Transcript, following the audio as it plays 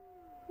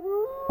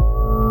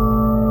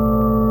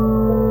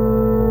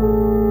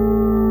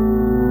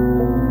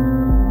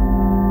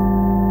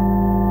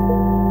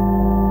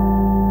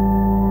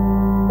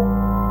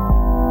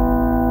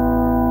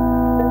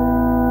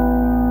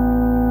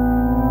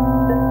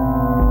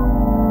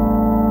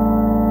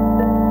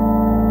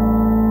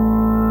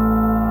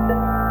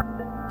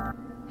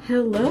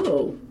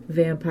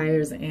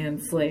vampires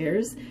and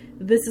slayers.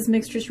 This is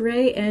Mixtress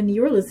Ray, and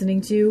you're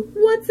listening to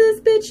What's This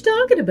Bitch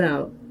Talking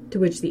About? To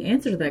which the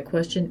answer to that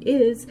question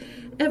is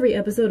every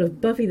episode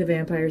of Buffy the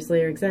Vampire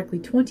Slayer exactly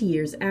 20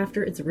 years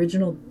after its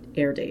original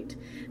air date.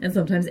 And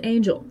sometimes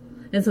Angel.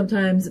 And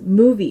sometimes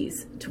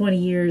movies 20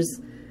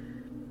 years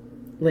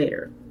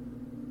later.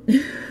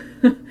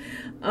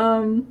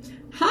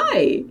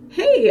 Hi!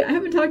 Hey, I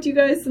haven't talked to you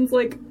guys since,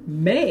 like,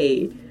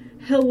 May.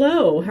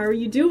 Hello, how are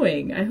you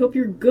doing? I hope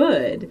you're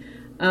good.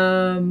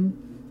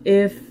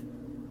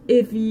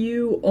 If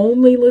you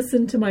only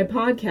listen to my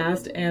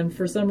podcast and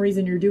for some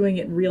reason you're doing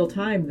it in real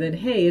time, then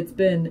hey, it's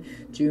been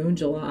June,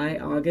 July,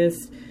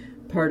 August,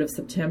 part of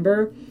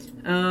September.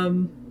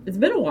 It's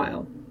been a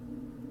while.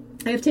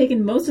 I have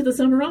taken most of the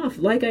summer off,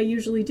 like I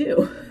usually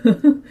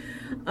do.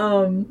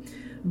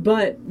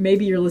 But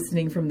maybe you're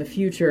listening from the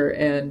future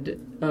and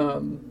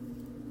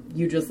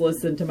you just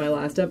listened to my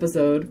last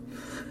episode.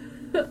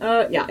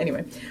 Yeah,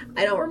 anyway.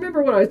 I don't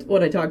remember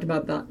what I talked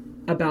about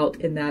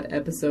in that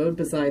episode,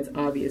 besides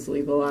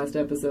obviously the last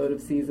episode of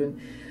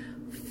season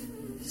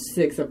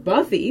 6 of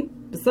Buffy.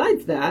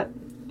 Besides that,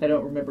 I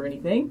don't remember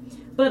anything.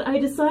 But I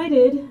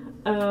decided,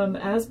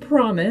 as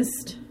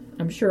promised,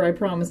 I'm sure I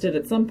promised it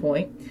at some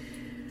point,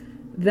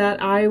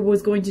 that I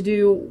was going to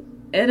do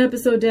an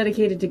episode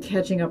dedicated to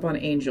catching up on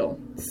Angel.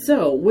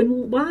 So,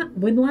 when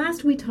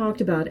last we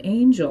talked about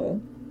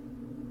Angel,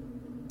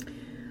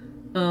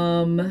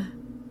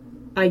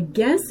 I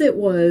guess it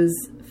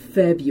was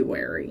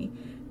February,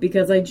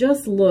 because I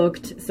just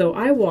looked, so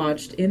I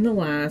watched in the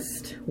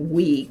last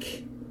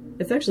week,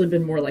 it's actually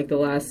been more like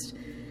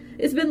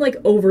it's been like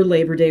over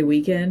Labor Day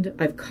weekend,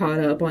 I've caught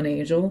up on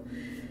Angel.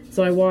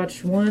 So I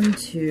watched 1,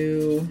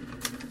 2,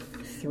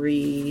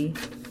 3,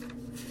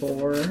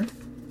 4,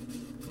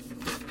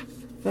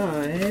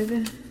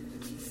 5,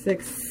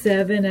 6,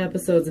 7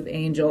 episodes of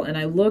Angel, and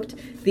I looked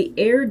the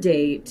air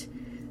date,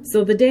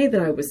 so the day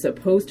that I was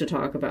supposed to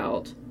talk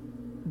about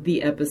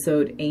the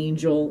episode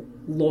Angel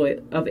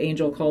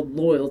called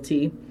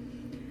Loyalty,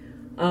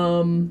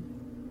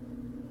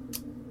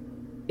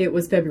 it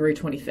was February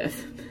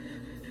 25th.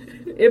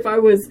 If I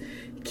was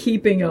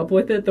keeping up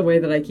with it the way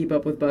that I keep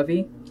up with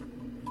Buffy.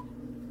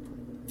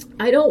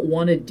 I don't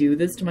want to do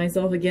this to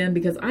myself again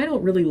because I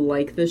don't really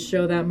like this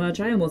show that much.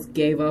 I almost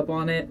gave up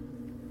on it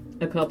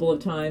a couple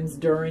of times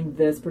during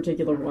this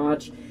particular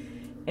watch.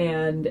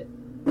 And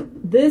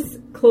this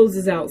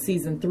closes out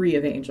season 3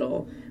 of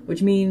Angel,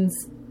 which means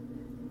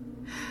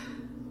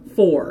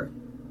 4.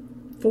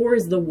 4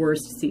 is the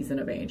worst season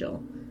of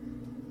Angel.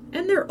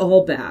 And they're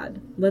all bad.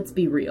 Let's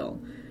be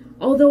real.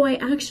 Although I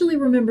actually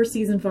remember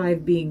season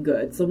 5 being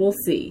good, so we'll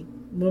see.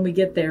 When we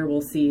get there,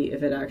 we'll see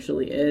if it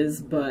actually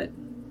is, but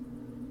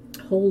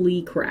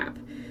holy crap.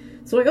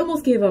 So I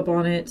almost gave up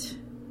on it,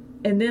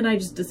 and then I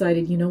just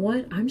decided, you know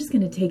what? I'm just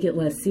going to take it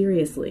less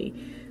seriously.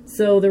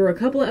 So there were a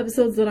couple of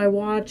episodes that I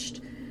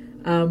watched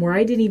where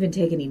I didn't even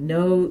take any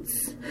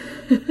notes.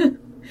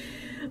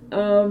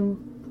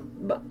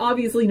 But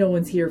obviously no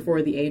one's here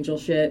for the Angel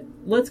shit.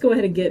 Let's go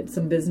ahead and get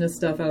some business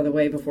stuff out of the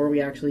way before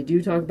we actually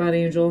do talk about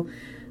Angel.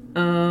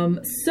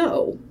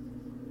 So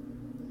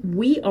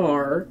we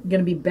are going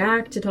to be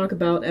back to talk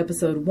about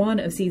episode 1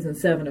 of season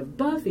 7 of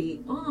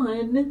Buffy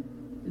on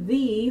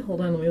the,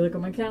 hold on, let me look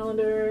at my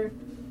calendar,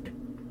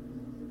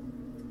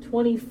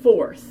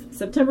 24th,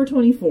 September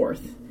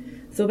 24th.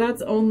 So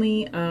that's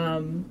only,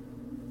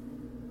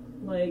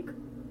 like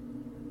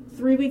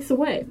 3 weeks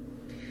away.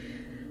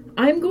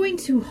 I'm going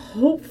to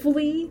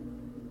hopefully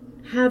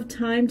have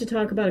time to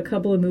talk about a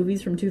couple of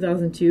movies from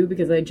 2002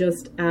 because I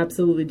just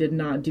absolutely did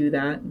not do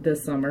that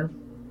this summer.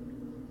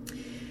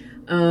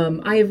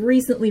 I have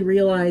recently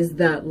realized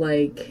that,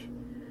 like,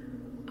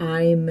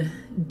 I'm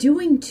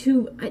doing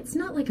it's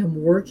not like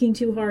I'm working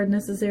too hard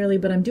necessarily,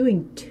 but I'm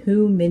doing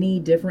too many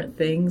different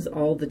things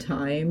all the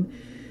time.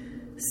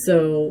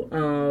 So,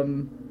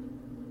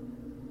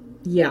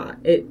 yeah,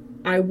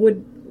 I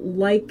would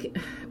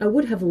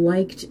have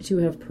liked to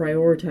have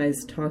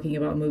prioritized talking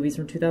about movies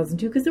from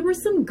 2002 because there were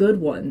some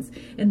good ones.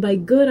 And by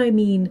good, I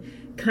mean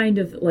kind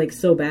of like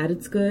so bad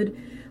it's good.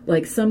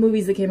 Like some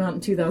movies that came out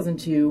in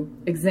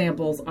 2002,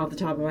 examples off the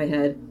top of my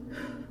head.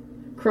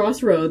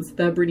 Crossroads,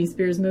 that Britney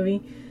Spears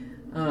movie.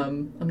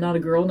 I'm Not a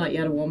Girl, Not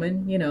Yet a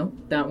Woman. You know,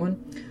 that one.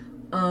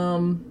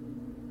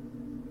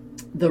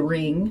 The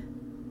Ring.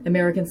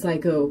 American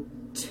Psycho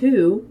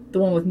 2, the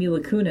one with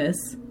Mila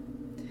Kunis.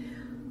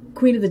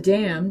 Queen of the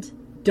Damned.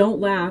 Don't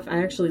Laugh.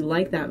 I actually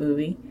like that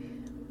movie.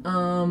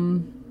 I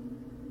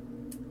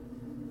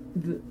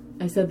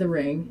said The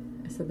Ring.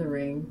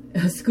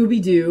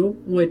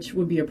 Scooby-Doo, which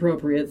would be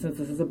appropriate since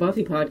this is a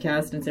Buffy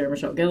podcast and Sarah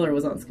Michelle Gellar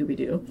was on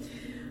Scooby-Doo.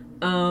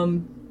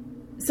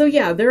 So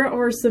yeah, there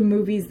are some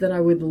movies that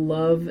I would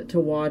love to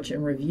watch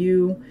and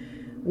review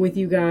with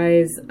you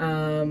guys.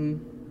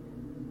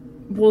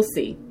 We'll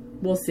see.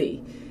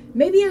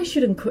 Maybe I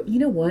should, you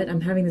know what?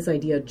 I'm having this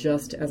idea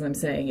just as I'm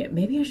saying it.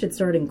 Maybe I should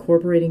start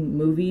incorporating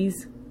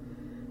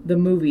the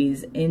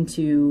movies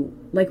into,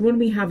 like, when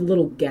we have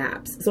little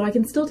gaps. So I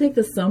can still take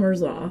the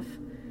summers off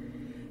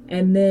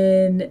and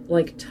then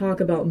like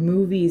talk about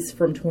movies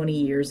from 20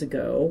 years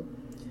ago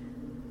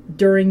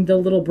during the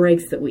little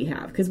breaks that we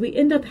have. Because we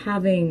end up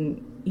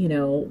having, you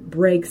know,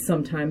 breaks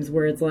sometimes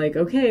where it's like,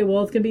 okay,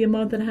 well, it's going to be a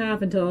month and a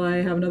half until I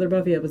have another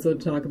Buffy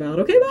episode to talk about.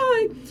 Okay,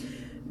 bye!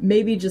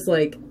 Maybe just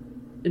like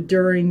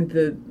during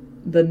the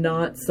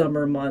not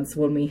summer months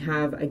when we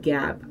have a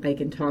gap, I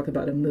can talk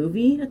about a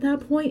movie at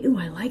that point. Ooh,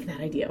 I like that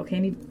idea.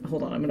 Okay,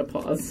 hold on, I'm going to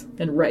pause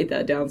and write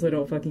that down so I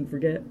don't fucking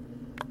forget.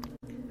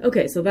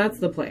 Okay, so that's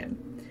the plan.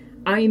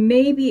 I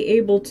may be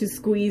able to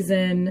squeeze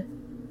in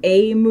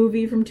a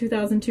movie from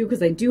 2002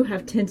 because I do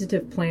have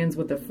tentative plans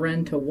with a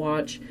friend to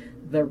watch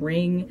The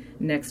Ring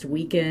next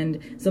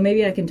weekend. So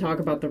maybe I can talk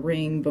about The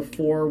Ring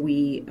before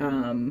we,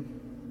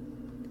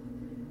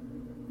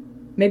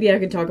 maybe I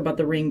could talk about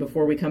The Ring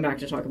before we come back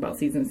to talk about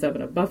season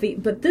 7 of Buffy.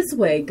 But this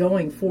way,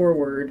 going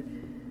forward,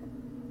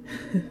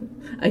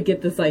 I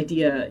get this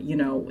idea, you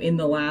know, in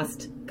the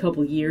last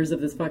couple years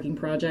of this fucking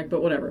project,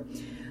 but whatever.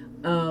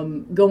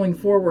 Going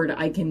forward,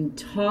 I can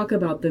talk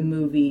about the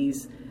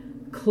movies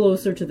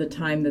closer to the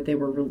time that they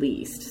were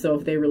released. So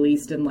if they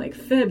released in like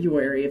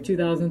February of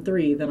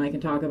 2003, then I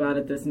can talk about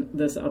it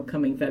this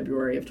upcoming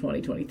February of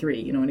 2023.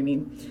 You know what I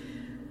mean?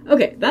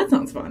 Okay, that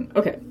sounds fun.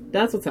 Okay,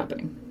 that's what's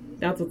happening.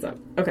 That's what's up.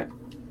 Okay.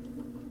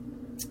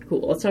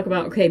 Cool. Let's talk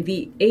about, okay,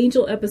 the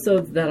Angel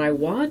episodes that I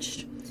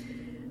watched.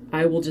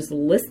 I will just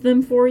list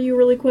them for you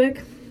really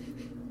quick.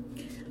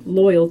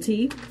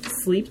 Loyalty,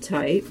 Sleep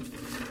Tight,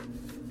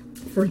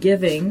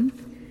 Forgiving,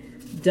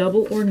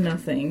 Double or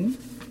Nothing,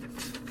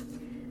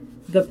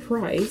 The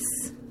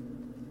Price,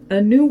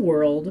 A New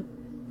World,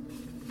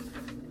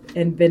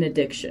 and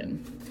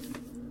Benediction.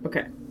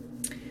 Okay.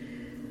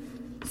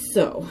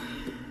 So,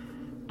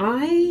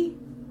 I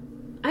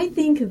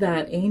think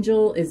that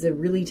Angel is a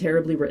really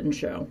terribly written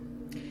show.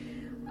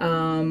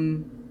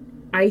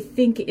 I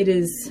think it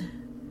is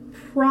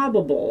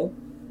probable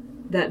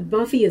that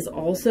Buffy is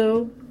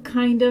also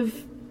kind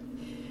of,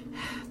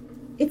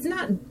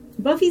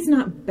 Buffy's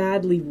not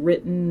badly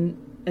written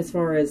as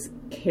far as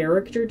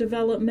character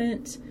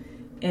development,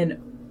 and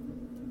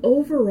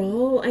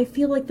overall I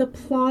feel like the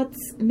plots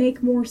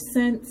make more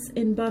sense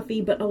in Buffy,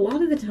 but a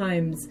lot of the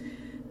times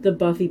the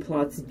Buffy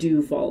plots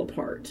do fall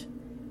apart.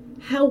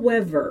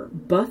 However,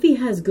 Buffy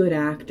has good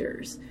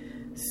actors.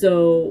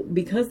 So,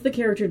 because the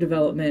character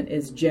development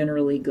is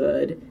generally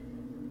good,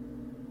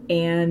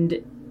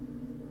 and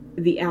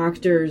the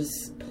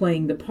actors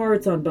playing the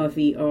parts on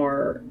Buffy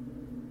are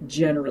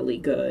generally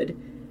good,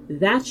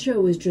 that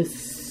show is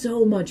just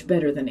so much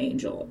better than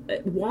Angel.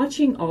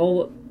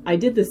 I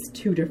did this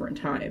 2 different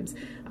times.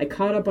 I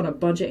caught up on a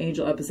bunch of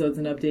Angel episodes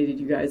and updated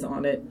you guys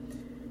on it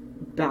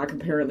back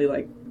apparently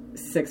like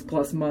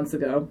 6+ months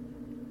ago.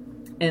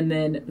 And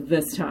then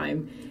this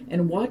time.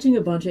 And watching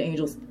a bunch of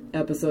Angel's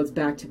episodes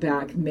back to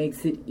back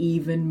makes it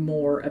even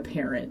more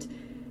apparent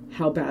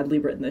how badly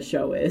written the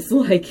show is.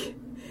 Like,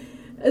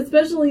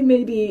 especially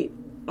maybe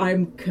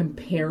I'm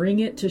comparing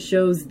it to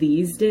shows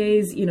these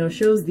days. You know,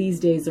 shows these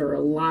days are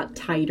a lot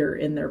tighter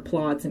in their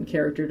plots and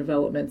character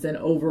developments and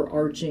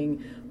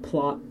overarching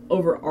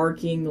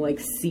like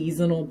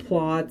seasonal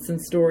plots and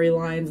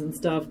storylines and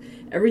stuff.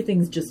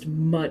 Everything's just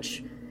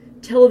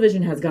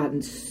television has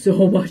gotten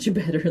so much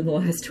better in the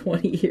last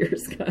 20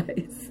 years,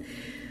 guys.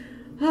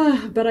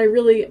 But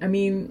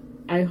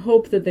I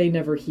hope that they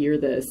never hear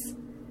this.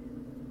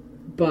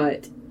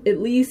 But at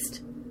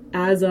least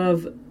as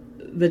of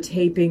the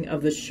taping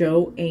of the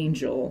show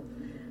Angel,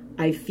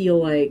 I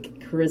feel like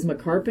Charisma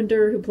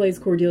Carpenter, who plays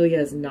Cordelia,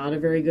 is not a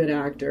very good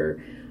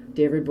actor.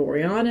 David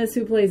Boreanaz,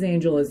 who plays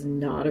Angel, is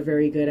not a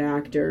very good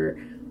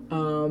actor.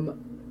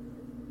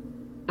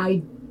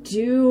 I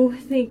do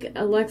think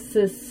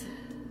Alexis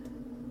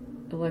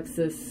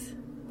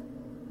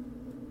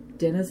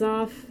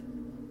Denisof,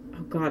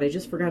 oh god, I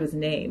just forgot his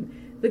name.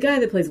 The guy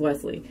that plays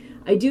Wesley.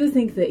 I do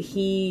think that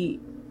he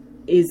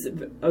is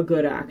a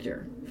good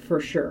actor, for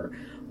sure.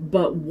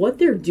 But what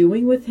they're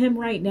doing with him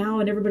right now,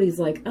 and everybody's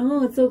like,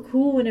 oh, it's so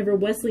cool whenever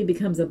Wesley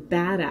becomes a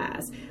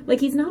badass.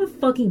 Like, he's not a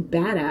fucking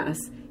badass.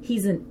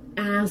 He's an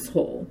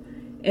asshole.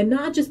 And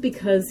not just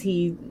because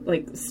he,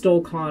 like,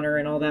 stole Connor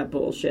and all that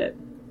bullshit.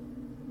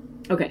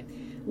 Okay,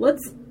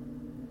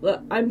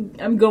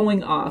 I'm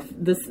going off.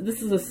 This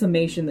is a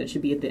summation that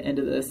should be at the end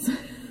of this.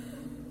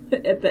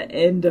 At the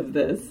end of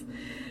this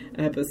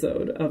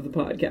episode of the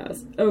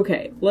podcast.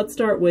 Okay, let's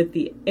start with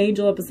the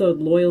Angel episode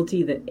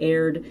Loyalty that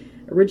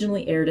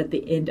originally aired at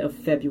the end of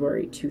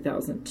February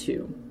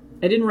 2002.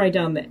 I didn't write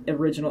down the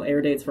original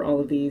air dates for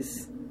all of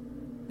these,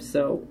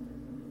 so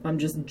I'm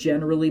just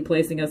generally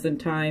placing us in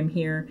time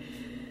here.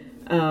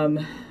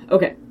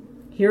 Okay,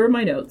 here are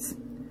my notes.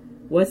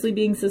 Wesley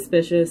being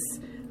suspicious.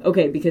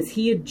 Okay, because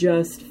he had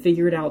just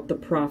figured out the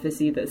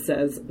prophecy that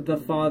says the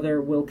father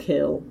will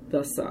kill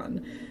the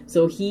son.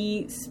 So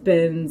he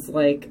spends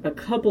like a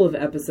couple of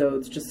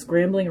episodes just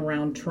scrambling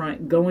around,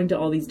 going to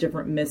all these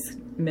different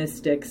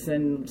mystics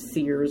and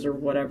seers or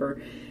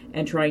whatever,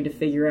 and trying to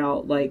figure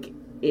out, like,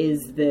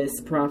 is this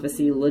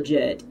prophecy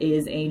legit?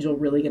 Is Angel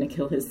really going to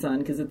kill his son?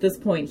 Because at this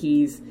point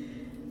he's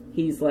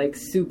he's like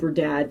super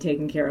dad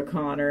taking care of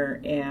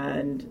Connor,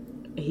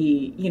 and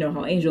he, you know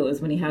how Angel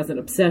is when he has an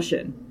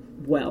obsession.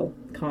 Well,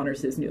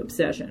 Connor's his new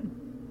obsession.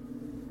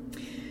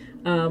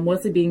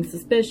 Wesley being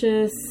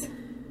suspicious,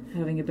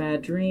 having a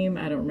bad dream.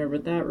 I don't remember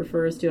what that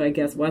refers to. I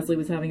guess Wesley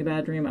was having a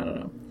bad dream. I don't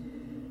know.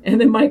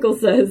 And then Michael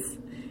says,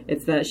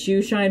 it's that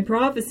shoe shine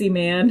prophecy,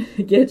 man.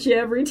 Get you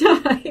every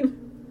time.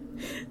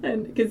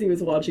 And because he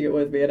was watching it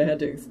with me and I had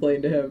to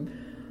explain to him,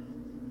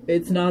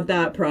 it's not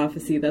that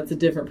prophecy. That's a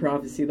different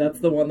prophecy. That's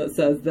the one that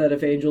says that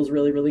if Angel's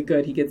really, really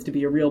good, he gets to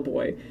be a real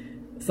boy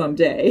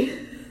someday.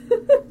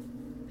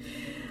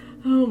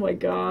 Oh my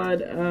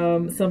god.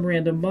 Some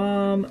random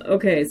mom.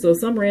 Okay, so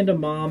some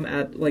random mom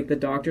at like the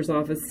doctor's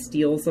office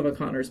steals some of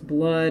Connor's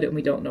blood, and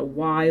we don't know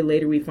why.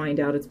 Later we find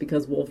out it's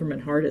because Wolfram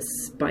and Hart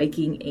is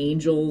spiking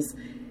Angel's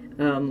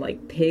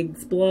like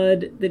pig's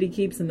blood that he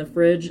keeps in the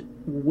fridge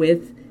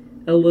with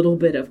a little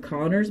bit of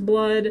Connor's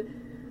blood,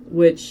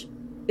 which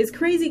is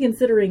crazy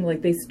considering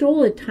like they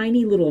stole a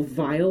tiny little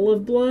vial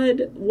of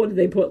blood. What did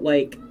they put,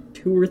 like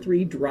 2 or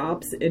 3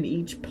 drops in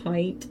each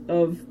pint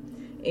of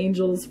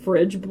Angel's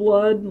fridge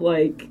blood?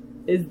 Like,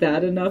 is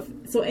that enough?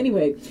 So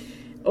anyway,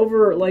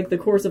 over like the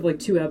course of like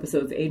 2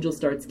 episodes, Angel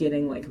starts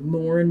getting like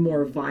more and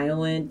more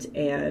violent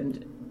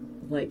and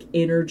like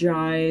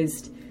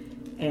energized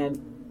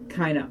and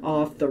kind of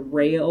off the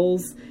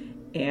rails,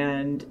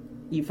 and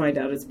you find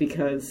out it's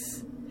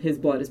because his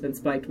blood has been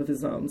spiked with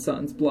his own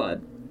son's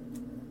blood.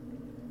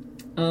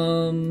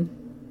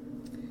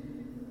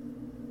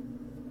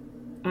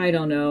 I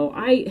don't know.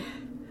 I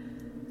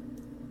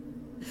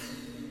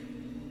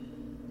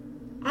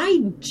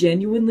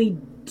genuinely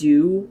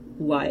do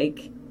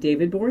like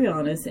David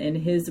Boreanaz in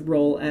his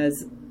role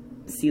as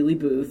Seeley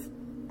Booth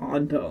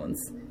on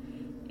Bones.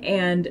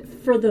 And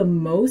for the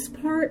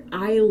most part,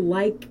 I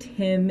liked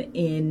him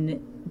in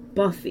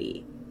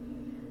Buffy.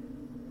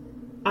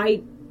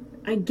 I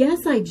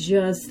guess I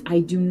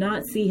do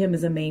not see him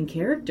as a main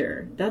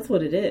character. That's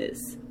what it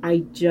is. I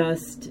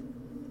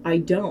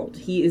don't.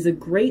 He is a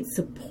great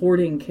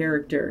supporting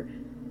character,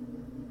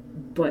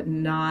 but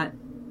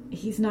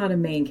he's not a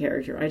main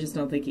character. I just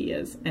don't think he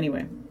is.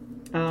 Anyway.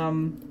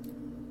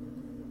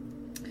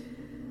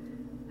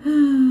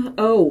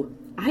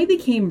 I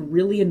became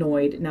really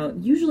annoyed. Now,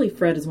 usually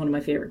Fred is one of my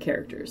favorite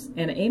characters,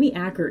 and Amy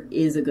Acker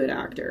is a good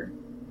actor,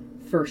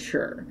 for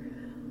sure.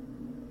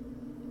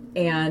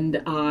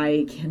 And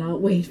I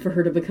cannot wait for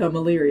her to become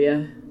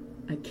Illyria.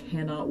 I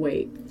cannot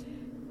wait.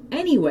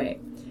 Anyway,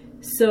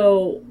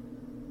 so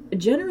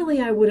generally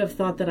I would have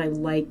thought that I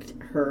liked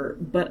her,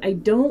 but I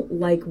don't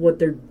like what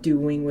they're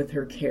doing with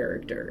her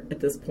character at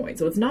this point.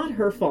 So it's not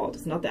her fault.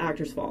 It's not the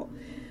actor's fault.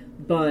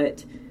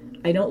 But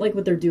I don't like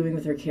what they're doing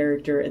with her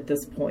character at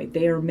this point.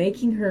 They are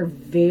making her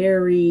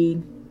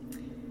very,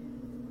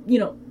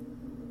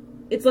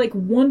 it's like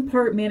 1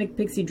 part Manic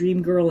Pixie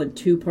Dream Girl and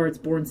 2 parts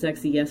Born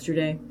Sexy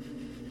Yesterday.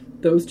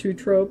 Those 2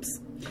 tropes.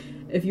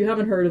 If you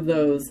haven't heard of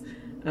those,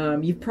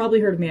 you've probably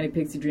heard of Manic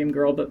Pixie Dream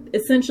Girl, but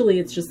essentially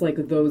it's just like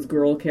those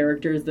girl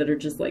characters that are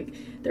just like,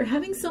 they're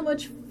having so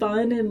much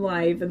fun in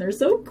life and they're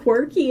so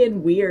quirky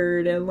and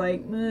weird and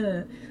like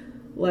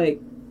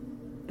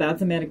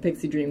that's a Manic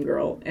Pixie Dream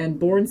Girl. And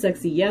Born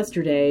Sexy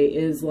Yesterday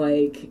is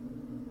like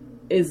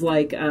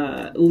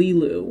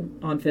Lilu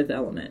on Fifth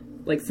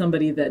Element. Like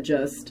somebody that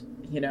just,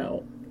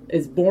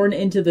 is born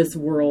into this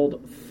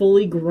world,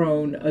 fully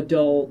grown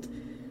adult,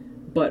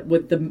 but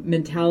with the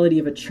mentality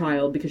of a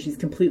child because she's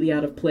completely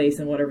out of place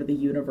in whatever the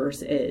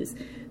universe is.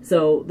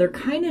 So they're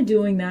kind of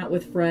doing that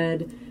with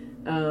Fred.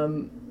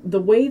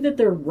 The way that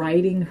they're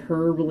writing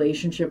her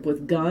relationship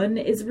with Gunn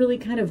is really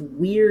kind of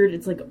weird.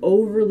 It's like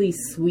overly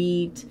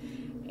sweet.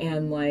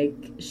 And like,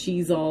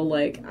 she's all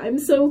like, I'm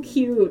so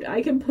cute.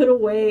 I can put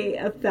away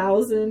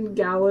 1,000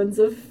 gallons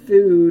of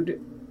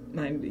food.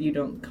 You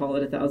don't call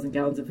it 1,000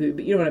 gallons of food,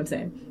 but you know what I'm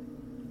saying.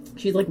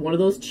 She's like one of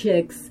those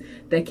chicks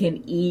that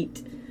can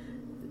eat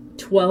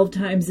 12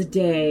 times a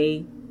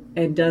day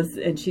and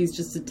she's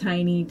just a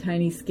tiny,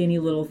 tiny, skinny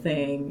little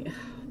thing.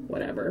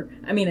 Whatever.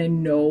 I mean, I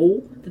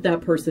know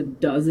that person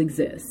does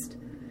exist.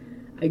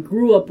 I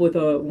grew up with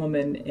a with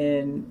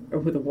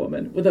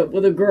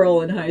a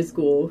girl in high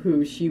school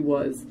who she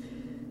was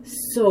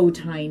so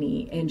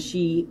tiny and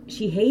she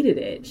hated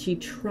it. She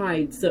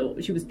tried, so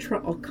she was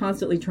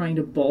constantly trying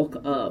to bulk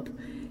up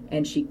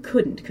and she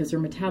couldn't because her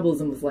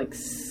metabolism was like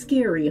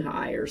scary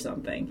high or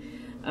something.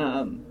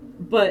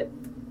 But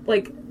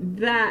like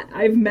that,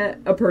 I've met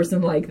a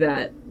person like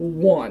that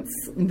once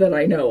that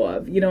I know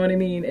of. You know what I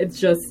mean? It's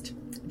just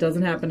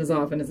doesn't happen as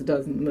often as it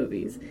does in the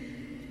movies.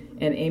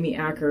 And Amy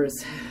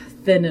Acker's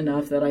thin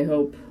enough that I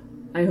hope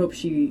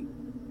she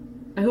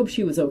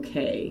was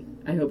okay.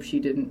 I hope she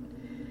didn't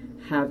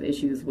have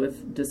issues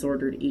with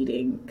disordered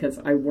eating because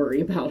I worry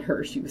about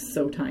her. She was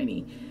so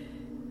tiny.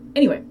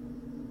 Anyway,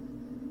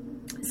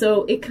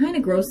 so it kind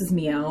of grosses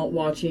me out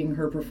watching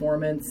her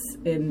performance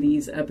in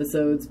these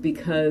episodes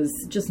because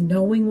just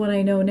knowing what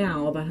I know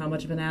now about how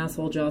much of an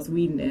asshole Joss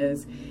Whedon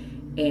is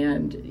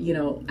and,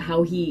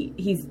 how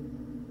he's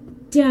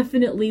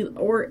definitely,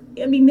 or,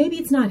 I mean, maybe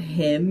it's not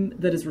him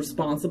that is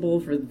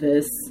responsible for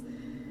this,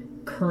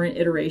 current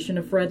iteration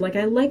of Fred. Like,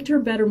 I liked her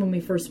better when we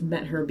first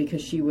met her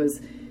because she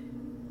was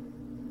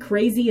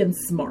crazy and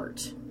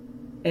smart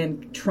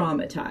and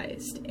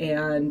traumatized,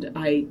 and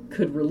I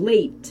could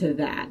relate to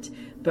that.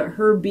 But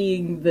her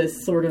being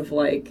this sort of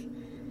like,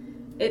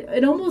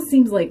 it almost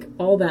seems like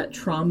all that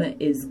trauma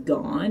is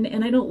gone,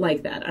 and I don't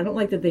like that. I don't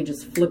like that they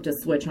just flipped a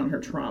switch on her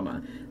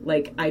trauma.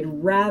 Like, I'd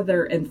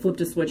rather, and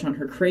flipped a switch on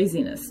her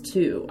craziness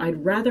too.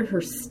 I'd rather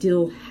her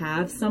still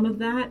have some of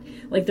that.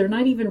 Like, they're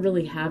not even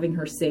really having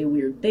her say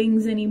weird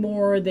things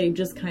anymore. They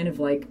just kind of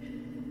like,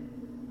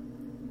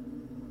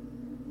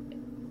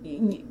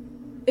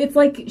 it's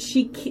like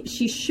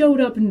she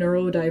showed up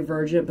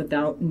neurodivergent,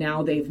 but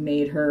now they've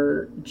made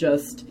her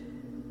just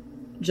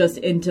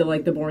into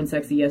like the Born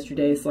Sexy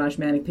Yesterday /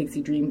 Manic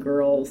Pixie Dream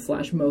Girl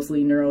 /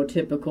 mostly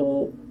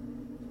neurotypical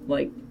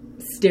like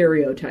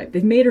stereotype.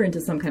 They've made her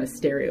into some kind of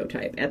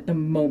stereotype at the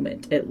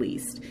moment, at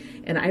least.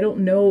 And I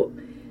don't know,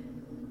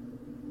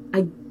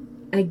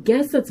 I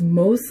guess that's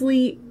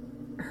mostly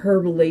her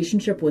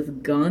relationship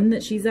with Gunn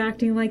that she's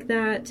acting like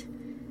that.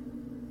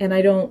 And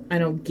I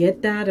don't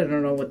get that. I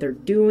don't know what they're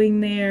doing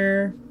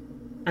there.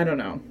 I don't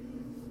know.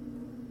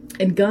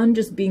 And Gunn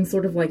just being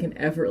sort of like an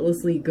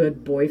effortlessly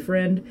good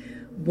boyfriend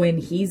when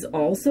he's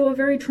also a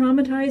very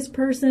traumatized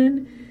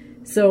person.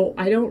 So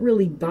I don't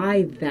really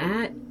buy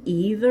that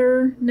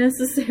either,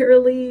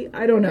 necessarily.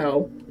 I don't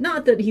know.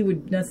 Not that he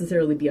would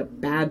necessarily be a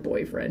bad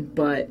boyfriend,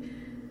 but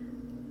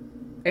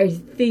I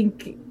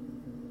think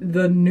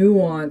the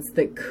nuance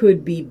that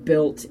could be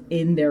built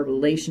in their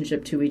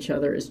relationship to each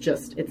other is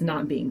just, it's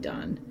not being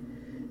done.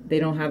 They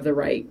don't have the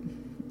right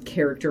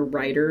character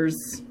writers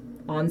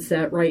on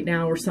set right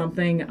now or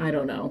something. I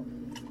don't know.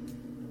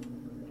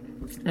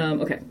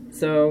 Okay,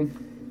 so...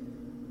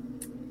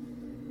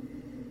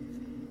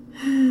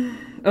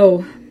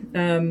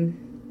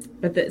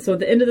 at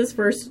the end of this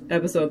first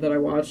episode that I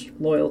watched,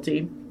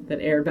 Loyalty, that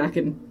aired back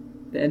in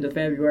the end of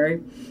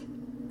February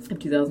of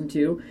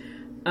 2002,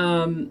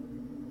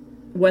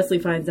 Wesley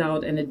finds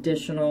out an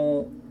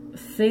additional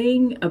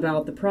thing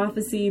about the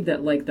prophecy,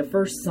 that like the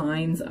first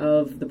signs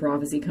of the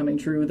prophecy coming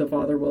true, the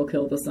father will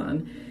kill the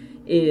son,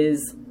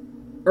 is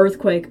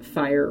earthquake,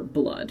 fire,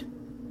 blood.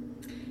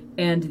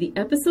 And the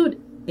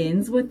episode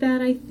ends with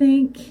that, I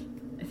think.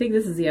 I think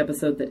this is the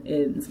episode that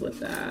ends with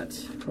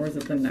that. Or is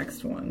it the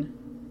next one?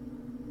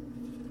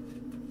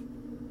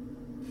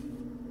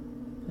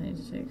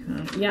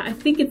 Yeah, I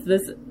think it's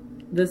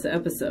this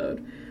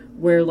episode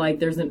where like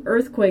there's an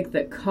earthquake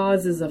that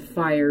causes a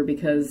fire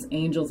because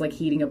Angel's like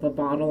heating up a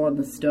bottle on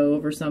the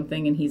stove or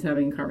something, and he's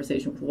having a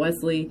conversation with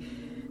Wesley.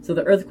 So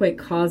the earthquake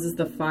causes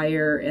the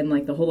fire, and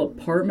like the whole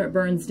apartment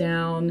burns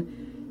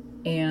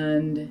down,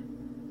 and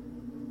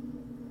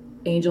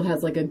Angel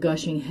has like a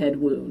gushing head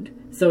wound.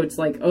 So it's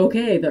like,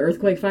 okay, the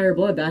earthquake, fire,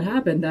 blood, that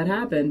happened.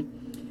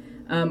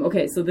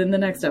 Okay, so then the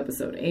next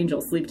episode,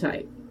 Angel, Sleep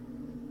Tight.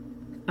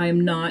 I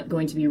am not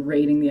going to be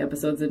rating the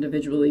episodes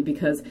individually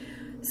because,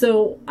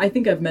 so I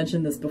think I've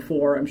mentioned this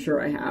before, I'm sure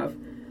I have,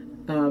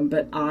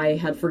 but I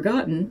had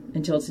forgotten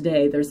until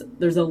today. There's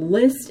a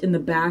list in the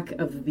back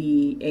of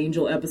the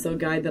Angel episode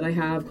guide that I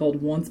have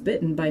called Once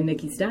Bitten by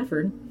Nikki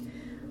Stafford.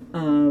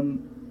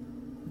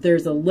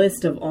 There's a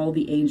list of all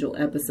the Angel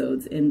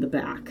episodes in the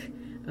back,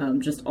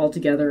 just all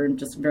together and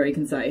just very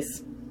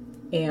concise.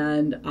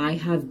 And I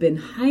have been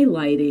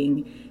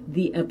highlighting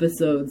the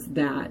episodes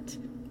that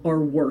are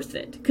worth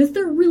it, because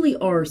there really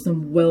are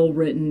some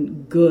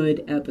well-written,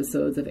 good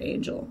episodes of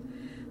Angel.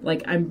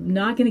 Like, I'm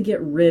not going to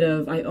get rid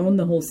of, I own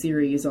the whole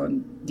series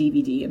on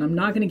DVD, and I'm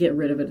not going to get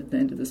rid of it at the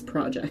end of this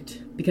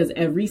project, because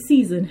every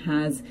season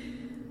has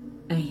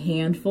a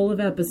handful of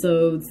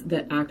episodes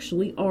that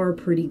actually are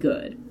pretty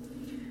good.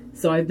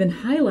 So I've been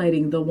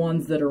highlighting the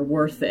ones that are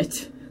worth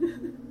it.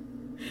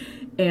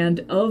 And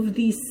of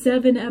the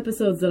 7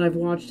 episodes that I've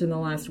watched in the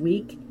last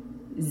week,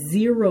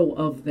 0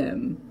 of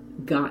them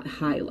got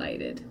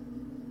highlighted.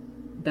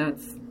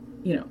 That's,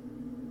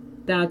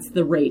 that's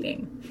the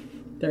rating.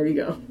 There you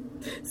go.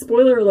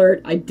 Spoiler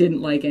alert, I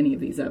didn't like any of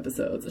these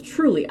episodes.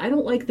 Truly, I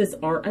don't like this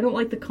arc. I don't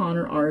like the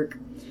Connor arc.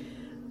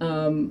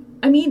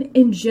 I mean,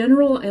 in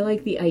general, I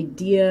like the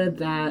idea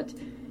that,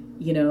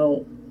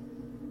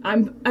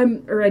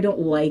 I don't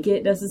like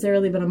it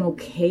necessarily, but I'm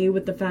okay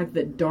with the fact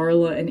that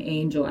Darla and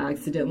Angel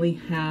accidentally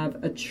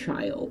have a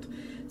child.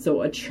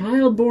 So a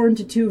child born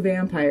to 2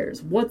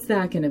 vampires, what's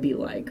that going to be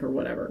like, or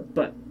whatever.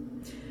 But,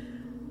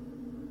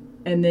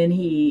 and then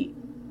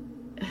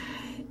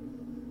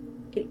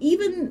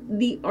even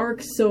the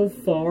arc so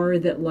far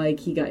that like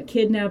he got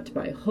kidnapped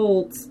by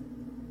Holtz.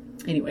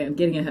 Anyway, I'm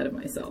getting ahead of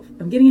myself.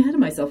 I'm getting ahead of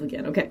myself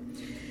again. Okay.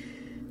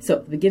 So,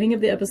 the beginning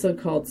of the episode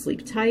called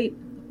Sleep Tight.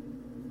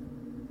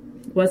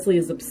 Wesley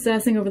is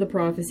obsessing over the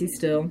prophecy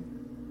still.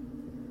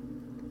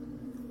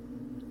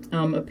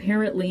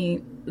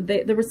 Apparently,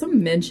 there was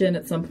some mention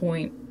at some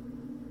point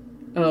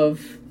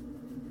of,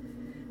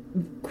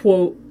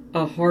 quote,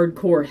 a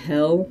hardcore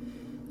hell.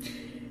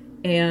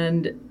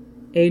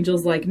 And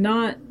Angel's like,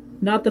 not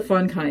the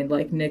fun kind,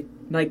 like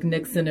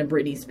Nixon and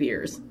Britney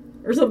Spears.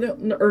 or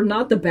something, or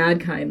not the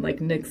bad kind,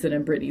 like Nixon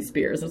and Britney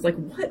Spears. I was like,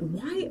 what?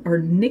 Why are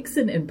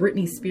Nixon and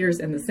Britney Spears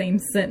in the same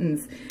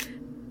sentence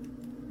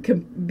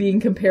being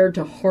compared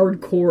to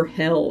hardcore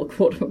hell,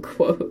 quote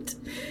unquote?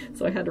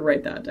 So I had to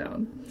write that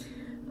down.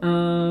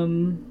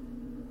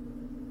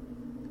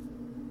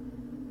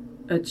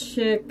 A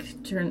chick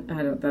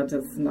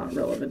that's not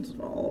relevant at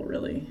all,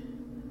 really.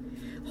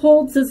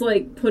 Holtz is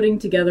like putting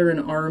together an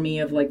army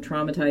of like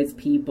traumatized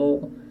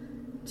people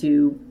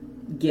to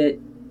get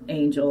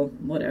Angel,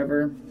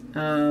 whatever.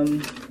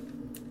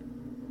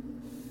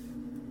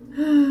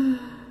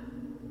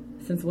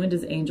 Since when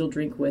does Angel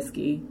drink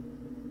whiskey?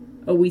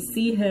 Oh, we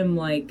see him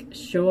like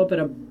show up at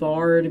a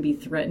bar to be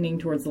threatening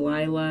towards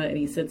Lila, and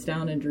he sits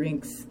down and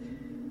drinks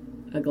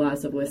a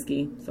glass of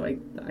whiskey. So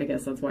I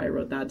guess that's why I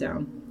wrote that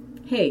down.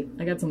 Hey,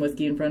 I got some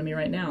whiskey in front of me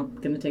right now.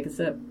 Gonna take a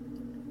sip.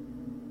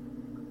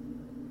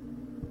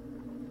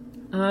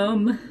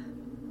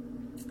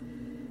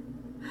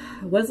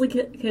 Wesley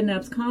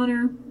kidnaps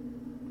Connor,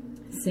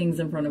 sings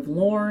in front of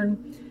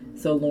Lorne,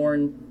 so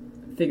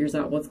Lorne figures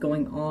out what's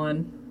going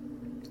on,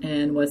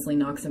 and Wesley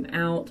knocks him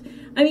out.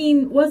 I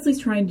mean, Wesley's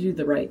trying to do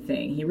the right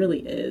thing. He really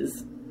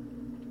is.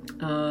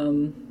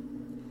 But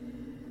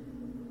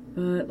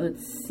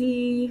let's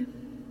see.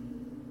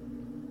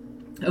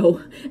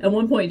 Oh, at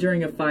one point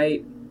during a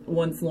fight,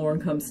 once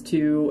Lorne comes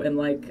to, and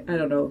like, I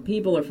don't know,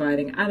 people are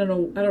fighting. I don't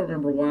know, I don't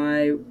remember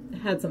why. It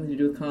had something to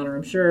do with Connor,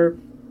 I'm sure.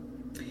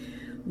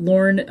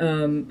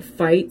 Lorne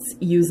fights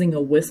using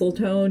a whistle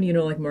tone, you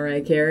know, like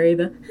Mariah Carey,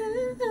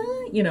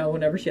 you know,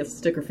 whenever she has to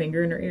stick her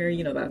finger in her ear,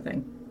 you know that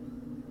thing.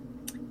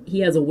 He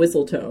has a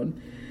whistle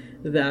tone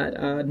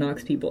that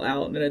knocks people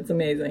out, and it's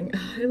amazing.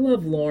 I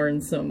love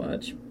Lorne so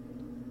much.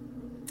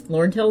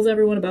 Lorne tells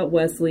everyone about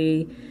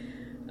Wesley.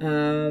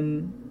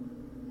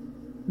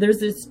 There's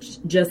this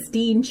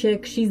Justine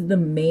chick. She's the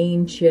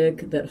main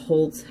chick that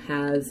Holtz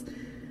has.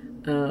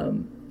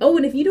 Oh,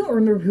 and if you don't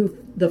remember who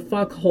the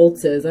fuck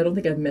Holtz is, I don't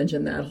think I've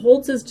mentioned that.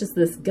 Holtz is just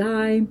this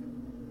guy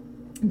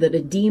that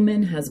a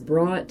demon has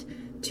brought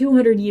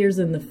 200 years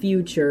in the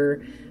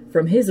future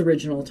from his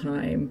original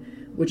time,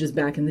 which is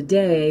back in the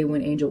day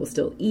when Angel was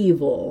still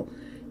evil,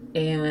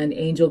 and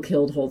Angel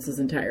killed Holtz's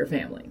entire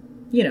family.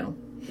 You know,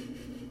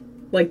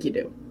 like you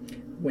do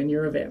when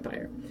you're a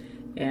vampire.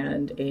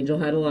 And Angel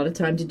had a lot of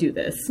time to do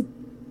this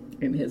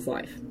in his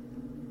life.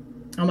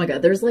 Oh my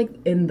god, there's like,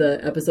 in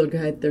the episode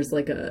guide, there's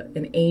like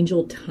an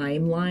Angel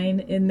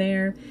timeline in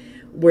there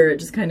where it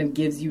just kind of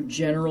gives you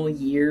general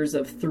years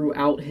of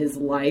throughout his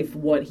life,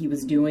 what he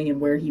was doing and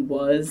where he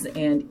was.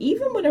 And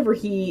even whenever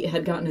he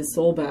had gotten his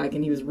soul back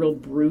and he was real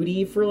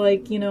broody for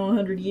like,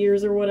 100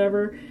 years or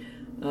whatever,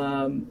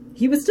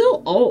 he was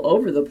still all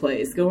over the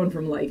place, going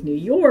from like New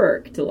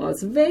York to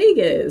Las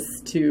Vegas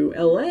to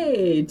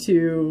LA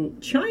to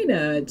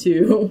China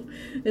to,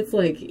 it's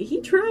like he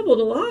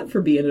traveled a lot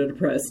for being a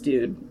depressed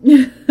dude.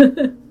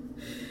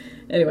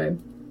 Anyway,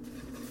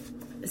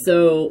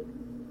 so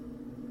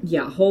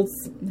yeah,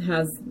 Holtz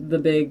has the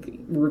big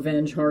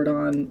revenge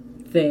hard-on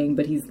thing,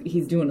 but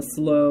he's doing a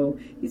slow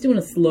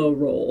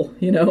roll,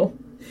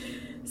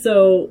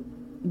 So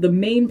the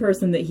main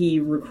person that he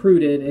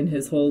recruited in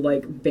his whole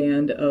like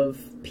band of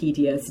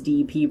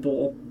PTSD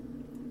people,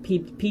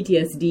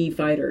 PTSD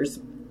fighters,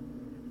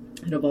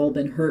 that have all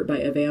been hurt by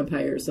a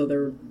vampire, so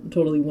they're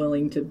totally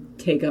willing to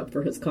take up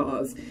for his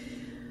cause,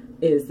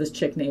 is this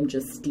chick named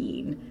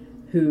Justine,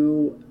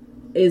 who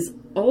is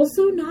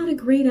also not a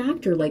great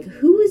actor. Like,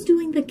 who is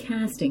doing the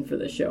casting for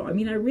the show? I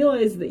mean, I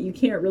realize that you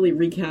can't really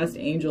recast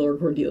Angel or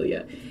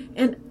Cordelia,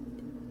 and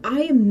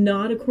I am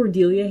not a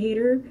Cordelia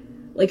hater.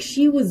 Like,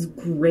 she was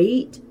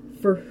great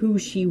for who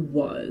she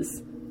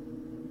was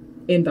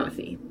in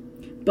Buffy.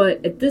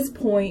 But at this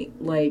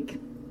point, like,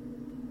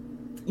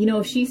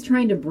 if she's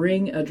trying to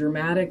bring a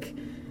dramatic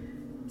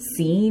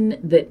scene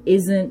that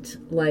isn't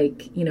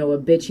like, a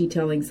bitchy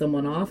telling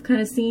someone off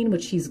kind of scene,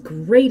 which she's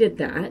great at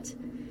that.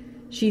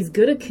 She's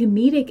good at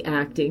comedic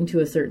acting to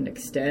a certain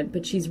extent,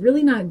 but she's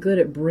really not good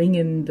at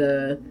bringing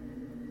the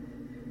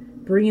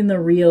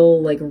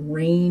real, like,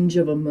 range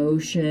of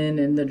emotion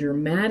and the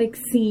dramatic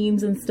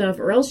scenes and stuff,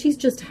 or else she's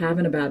just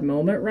having a bad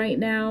moment right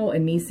now,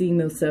 and me seeing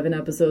those 7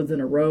 episodes in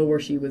a row where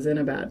she was in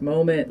a bad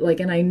moment, like,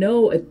 and I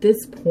know at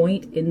this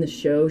point in the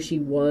show she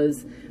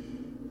was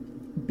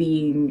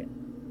being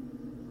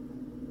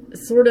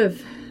sort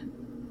of,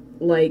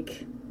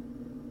 like,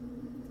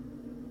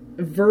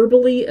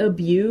 verbally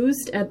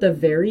abused at the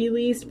very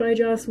least by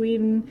Joss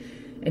Whedon,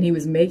 and he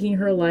was making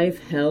her life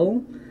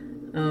hell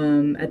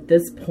at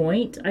this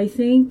point, I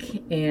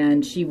think,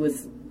 and she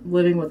was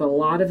living with a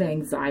lot of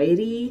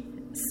anxiety,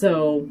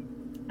 so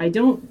I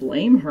don't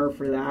blame her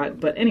for that.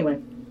 But anyway,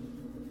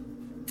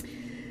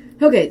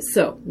 okay,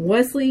 so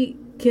Wesley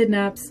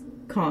kidnaps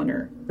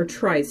Connor, or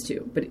tries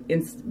to, but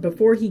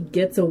before he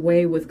gets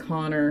away with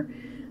Connor,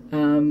 I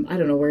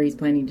don't know where he's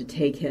planning to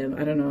take him.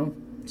 I don't know,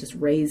 just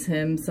raise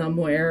him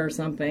somewhere or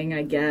something,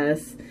 I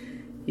guess.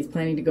 He's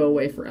planning to go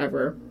away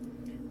forever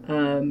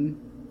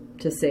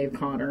to save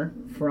Connor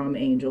from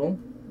Angel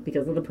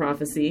because of the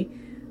prophecy.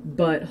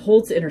 But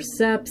Holtz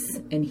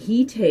intercepts, and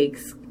he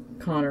takes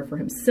Connor for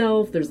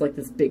himself. There's like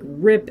this big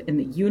rip in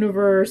the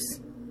universe.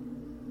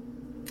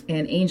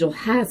 And Angel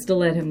has to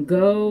let him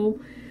go.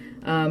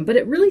 But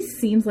it really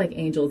seems like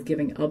Angel is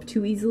giving up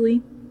too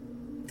easily.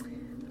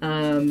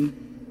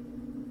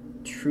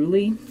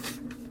 Truly.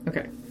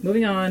 Okay,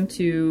 moving on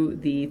to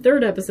the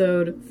third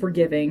episode,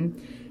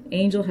 Forgiving.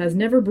 Angel has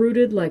never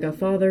brooded like a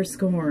father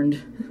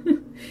scorned.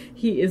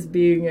 He is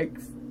being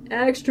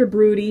extra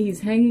broody.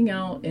 He's hanging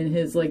out in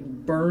his like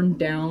burned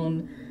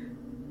down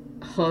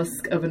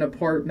husk of an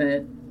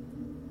apartment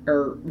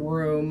or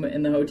room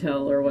in the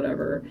hotel or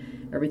whatever.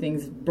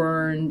 Everything's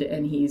burned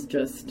and he's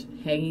just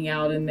hanging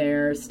out in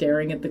there,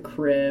 staring at the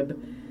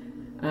crib.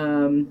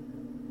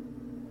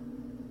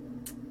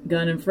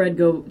 Gunn and Fred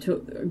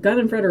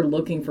are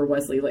looking for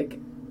Wesley. Like,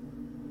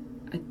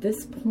 at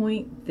this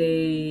point,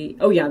 they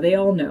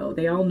all know.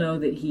 They all know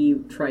that he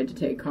tried to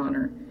take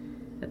Connor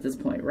at this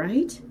point,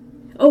 right?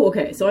 Oh,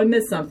 okay, so I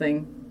missed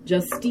something.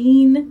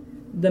 Justine,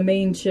 the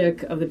main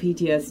chick of the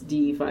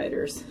PTSD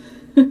fighters.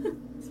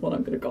 That's what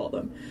I'm going to call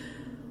them.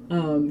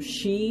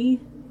 She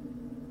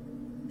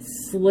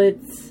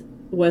slits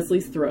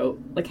Wesley's throat,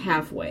 like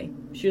halfway.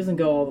 She doesn't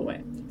go all the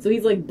way. So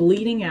he's like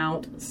bleeding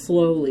out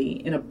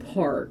slowly in a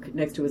park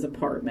next to his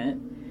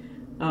apartment.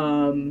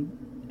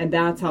 And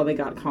that's how they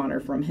got Connor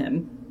from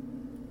him.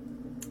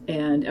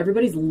 And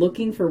everybody's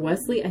looking for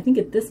Wesley. I think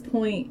at this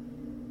point,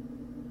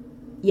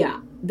 yeah,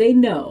 they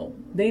know.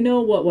 They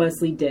know what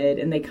Wesley did,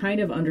 and they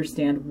kind of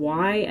understand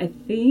why, I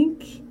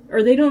think.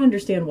 Or they don't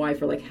understand why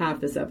for like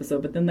half this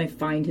episode, but then they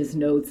find his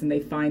notes, and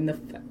they find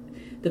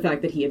the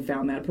fact that he had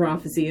found that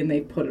prophecy, and they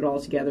put it all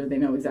together. They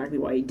know exactly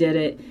why he did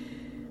it,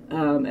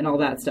 and all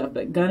that stuff.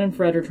 But Gunn and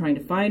Fred are trying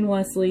to find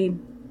Wesley,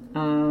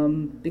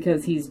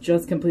 because he's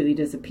just completely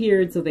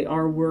disappeared, so they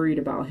are worried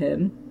about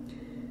him.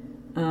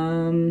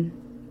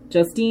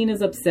 Justine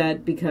is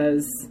upset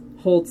because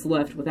Holtz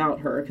left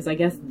without her, because I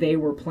guess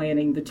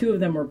the two of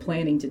them were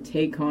planning to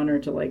take Connor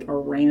to like a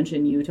ranch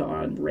in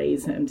Utah and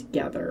raise him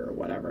together or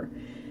whatever.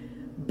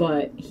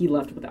 But he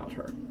left without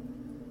her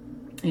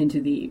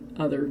into the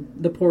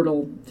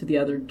portal to the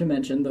other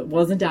dimension that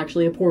wasn't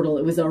actually a portal.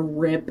 It was a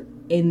rip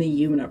in the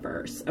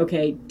universe.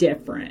 Okay,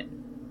 different.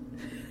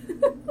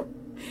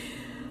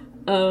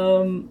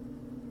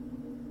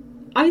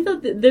 I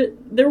thought that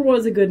there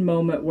was a good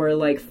moment where,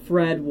 like,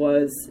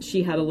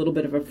 she had a little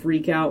bit of a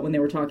freak out when they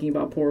were talking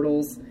about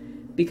portals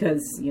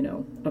because, you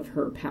know, of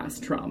her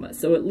past trauma.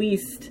 So at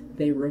least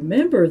they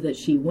remember that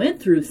she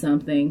went through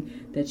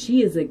something, that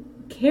she is a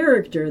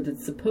character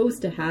that's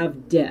supposed to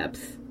have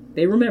depth.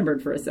 They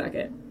remembered for a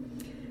second.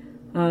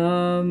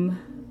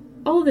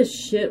 All this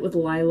shit with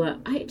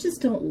Lila, I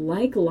just don't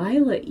like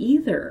Lila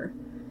either.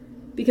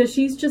 Because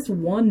she's just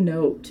one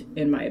note,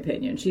 in my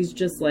opinion. She's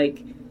just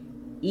like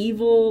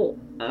evil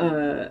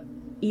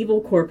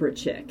corporate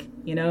chick.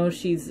 You know,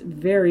 she's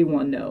very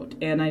one note,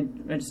 and I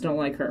just don't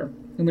like her.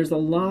 And there's a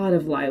lot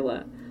of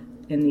Lila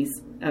in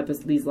these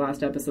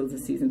last episodes of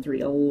season 3,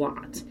 a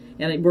lot.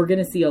 And we're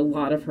gonna see a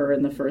lot of her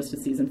in the first of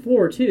season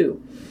 4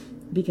 too,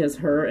 because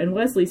her and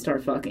Wesley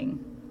start fucking.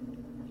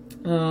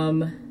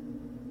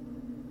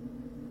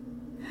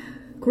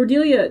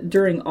 Cordelia,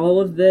 during all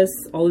of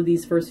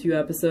these first few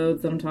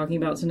episodes that I'm talking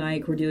about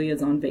tonight,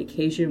 Cordelia's on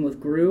vacation with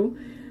Gru,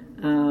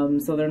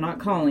 so they're not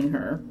calling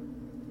her.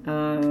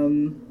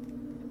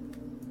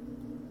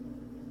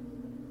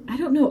 I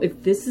don't know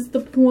if this is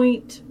the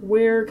point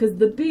where, because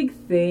the big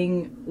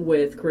thing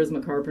with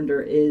Charisma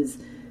Carpenter is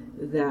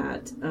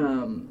that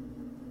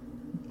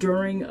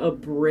during a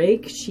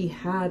break she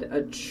had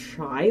a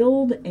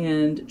child,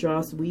 and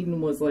Joss Whedon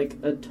was like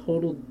a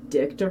total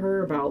dick to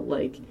her about,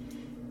 like,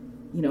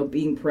 you know,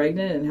 being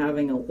pregnant and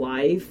having a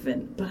life.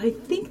 But I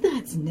think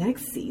that's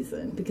next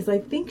season, because I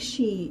think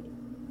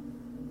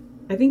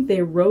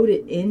they wrote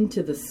it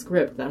into the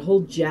script, that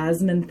whole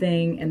Jasmine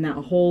thing and that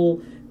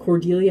whole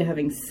Cordelia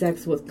having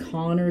sex with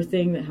Connor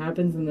thing that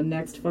happens in the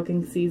next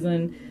fucking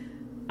season,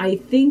 I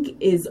think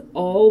is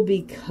all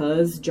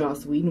because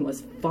Joss Whedon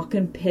was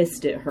fucking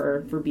pissed at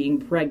her for being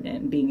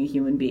pregnant and being a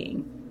human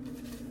being.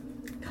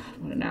 God,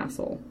 what an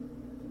asshole.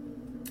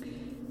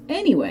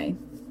 Anyway,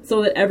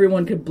 so that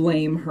everyone could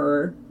blame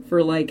her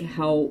for, like,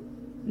 how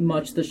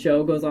much the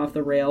show goes off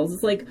the rails.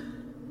 It's like,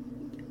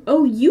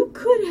 oh, you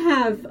could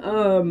have,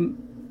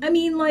 I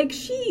mean, like,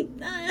 she,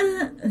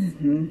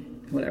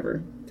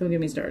 whatever. Don't get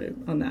me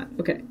started on that.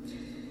 Okay.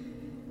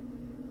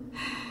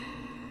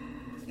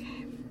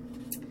 Okay.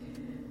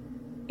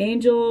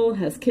 Angel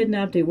has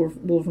kidnapped a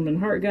Wolfram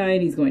Hart guy,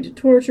 and he's going to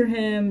torture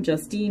him.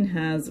 Justine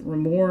has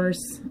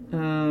remorse.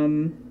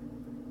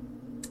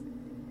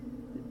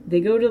 They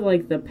go to,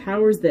 like, the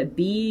powers that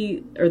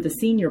be, or the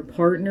senior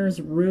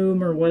partner's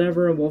room or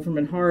whatever, in Wolfram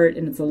and Hart,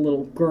 and it's a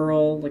little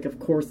girl. Like, of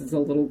course it's a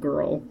little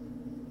girl.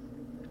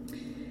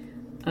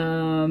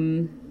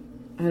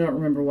 I don't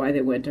remember why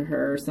they went to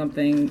her.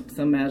 Something,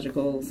 some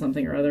magical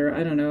something or other.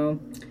 I don't know.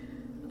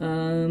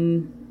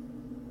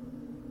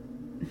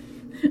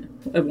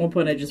 At one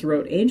point I just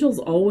wrote, Angel's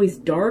always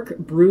dark,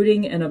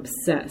 brooding, and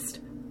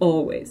obsessed.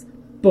 Always.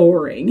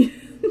 Boring.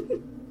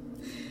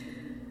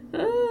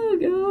 Oh,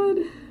 God.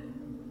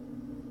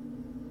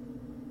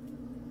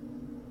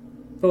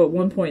 at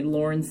one point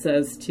Lauren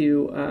says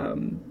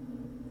to,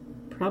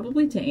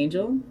 probably to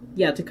Angel,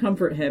 to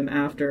comfort him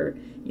after,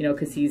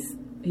 because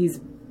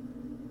he's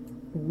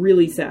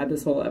really sad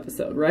this whole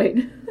episode, right?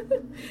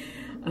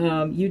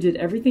 You did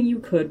everything you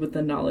could with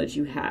the knowledge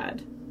you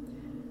had.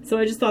 So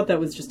I just thought that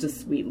was just a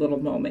sweet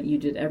little moment. You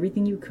did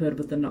everything you could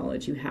with the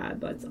knowledge you had.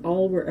 That's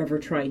all we're ever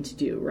trying to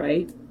do,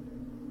 right?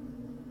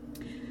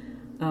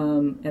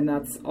 And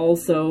that's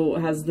also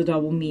has the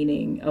double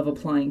meaning of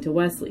applying to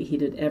Wesley. He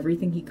did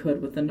everything he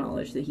could with the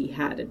knowledge that he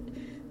had.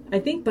 I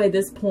think by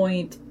this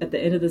point, at the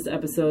end of this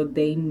episode,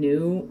 they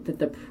knew that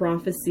the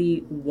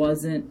prophecy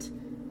wasn't,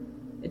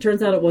 it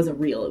turns out it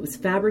wasn't real. It was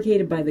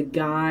fabricated by the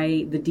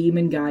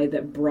demon guy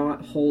that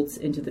brought Holtz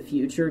into the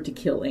future to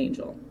kill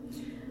Angel.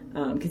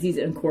 Because he's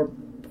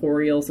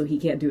incorporeal, so he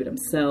can't do it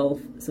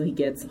himself. So he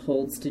gets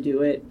Holtz to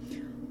do it.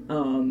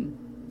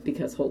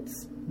 Because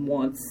Holtz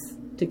wants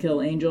to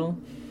kill Angel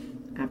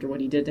after what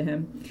he did to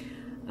him.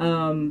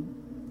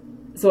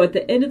 So at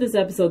the end of this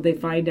episode, they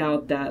find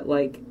out that,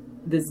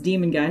 this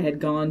demon guy had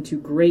gone to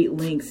great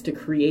lengths to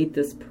create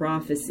this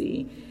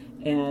prophecy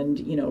and,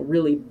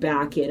 really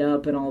back it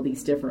up in all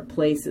these different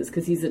places.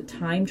 Because he's a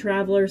time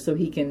traveler, so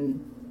he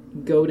can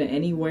go to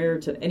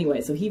anywhere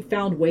anyway. So he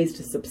found ways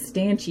to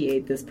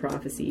substantiate this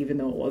prophecy, even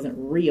though it wasn't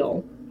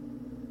real.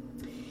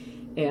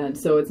 And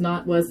so it's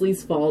not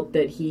Wesley's fault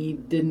that he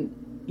didn't,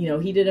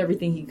 he did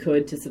everything he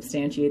could to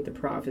substantiate the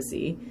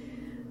prophecy.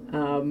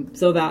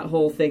 So that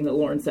whole thing that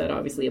Lauren said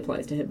obviously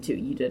applies to him too.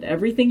 You did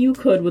everything you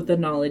could with the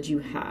knowledge you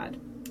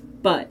had.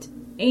 But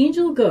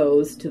Angel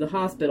goes to the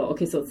hospital.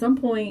 Okay, so at some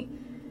point,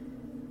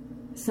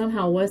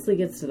 somehow Wesley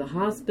gets to the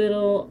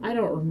hospital. I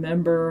don't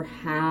remember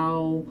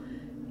how.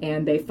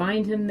 And they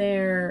find him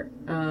there.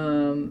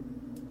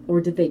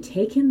 Or did they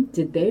take him?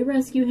 Did they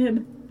rescue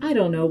him? I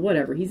don't know.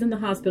 Whatever. He's in the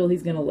hospital.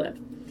 He's going to live.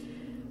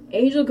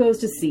 Angel goes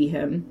to see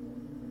him.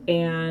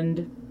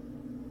 And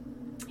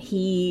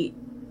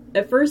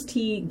at first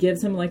he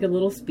gives him a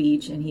little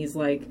speech. And he's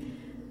like,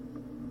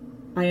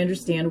 I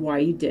understand why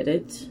you did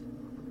it.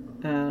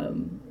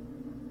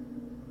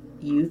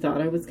 You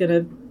thought I was going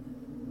to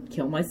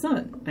kill my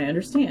son. I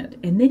understand.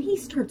 And then he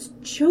starts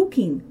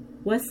choking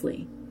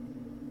Wesley.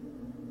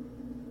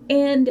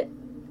 And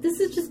this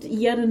is just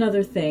yet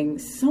another thing.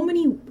 So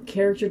many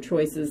character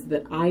choices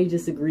that I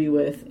disagree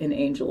with in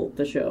Angel,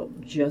 the show,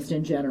 just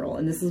in general.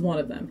 And this is one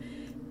of them.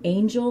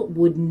 Angel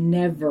would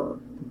never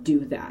do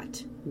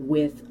that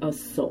with a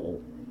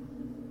soul.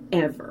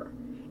 Ever.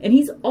 And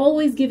he's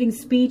always giving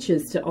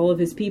speeches to all of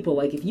his people.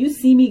 If you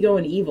see me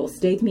going evil,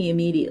 stake me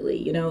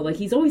immediately.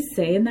 He's always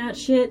saying that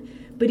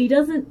shit, but he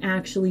doesn't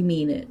actually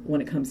mean it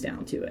when it comes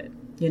down to it.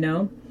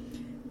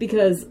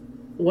 Because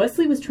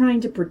Wesley was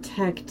trying to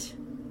protect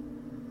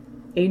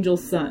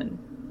Angel's son,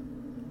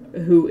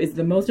 who is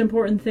the most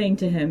important thing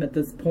to him at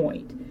this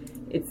point.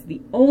 It's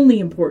the only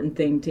important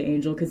thing to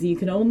Angel, because you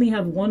can only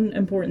have one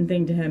important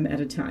thing to him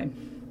at a time.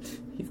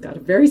 He's got a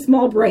very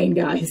small brain,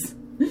 guys.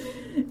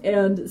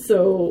 And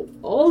so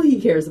all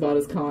he cares about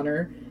is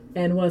Connor,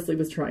 and Wesley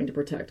was trying to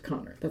protect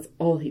Connor. That's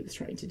all he was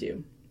trying to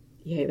do.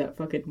 Yay, that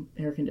fucking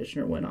air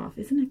conditioner went off.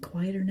 Isn't it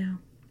quieter now?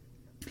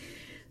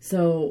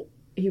 So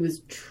he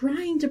was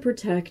trying to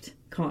protect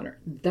Connor.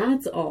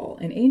 That's all.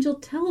 And Angel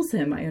tells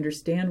him, I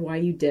understand why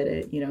you did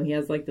it. He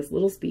has this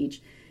little speech,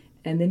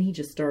 and then he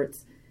just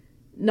starts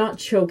not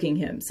choking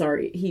him.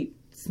 Sorry. He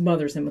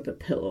smothers him with a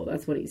pillow.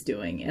 That's what he's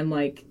doing. And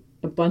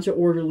a bunch of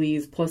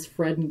orderlies plus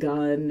Fred and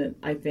Gunn,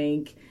 I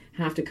think,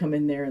 have to come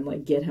in there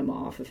and get him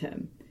off of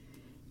him.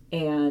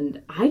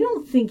 And I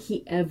don't think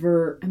he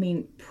ever,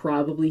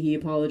 probably he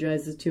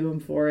apologizes to him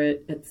for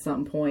it at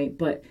some point,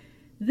 but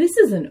this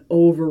is an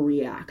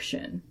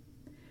overreaction.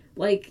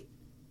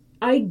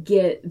 I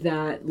get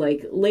that,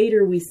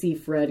 later we see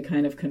Fred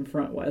kind of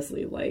confront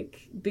Wesley,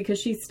 because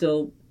she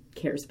still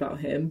cares about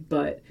him,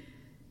 but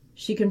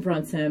she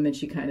confronts him and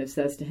she kind of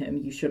says to him,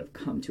 you should have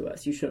come to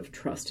us. You should have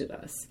trusted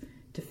us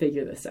to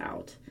figure this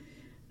out.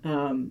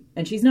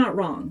 And she's not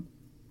wrong.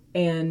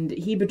 And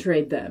he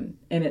betrayed them,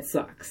 and it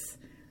sucks.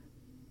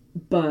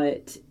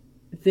 But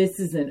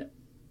this is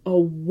a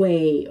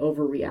way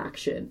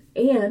overreaction.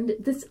 And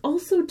this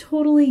also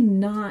totally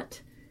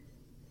not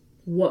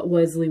what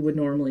Wesley would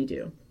normally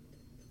do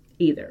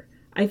either.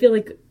 I feel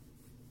like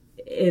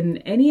in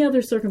any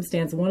other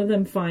circumstance, one of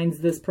them finds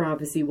this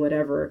prophecy,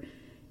 whatever,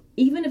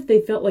 even if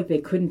they felt like they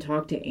couldn't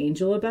talk to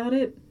Angel about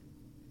it,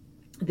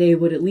 they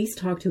would at least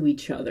talk to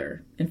each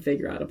other and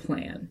figure out a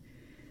plan.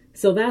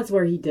 So that's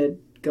where he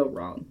did go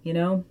wrong,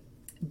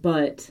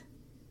 But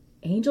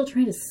Angel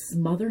trying to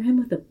smother him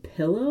with a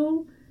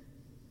pillow?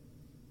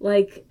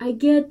 I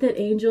get that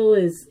Angel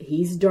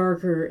he's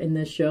darker in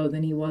this show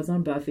than he was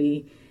on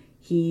Buffy.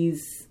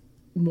 He's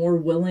more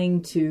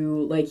willing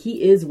to,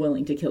 he is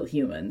willing to kill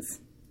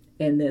humans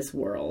in this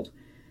world.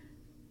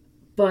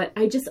 But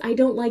I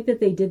don't like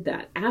that they did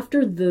that.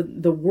 After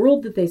the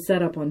world that they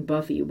set up on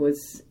Buffy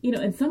was,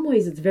 in some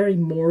ways it's very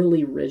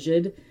morally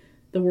rigid,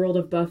 the world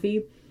of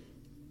Buffy.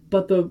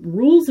 But the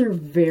rules are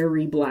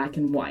very black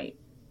and white.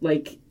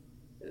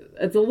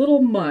 It's a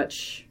little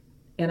much,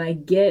 and I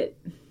get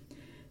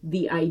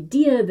the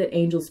idea that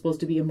Angel's supposed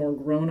to be a more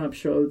grown-up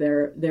show,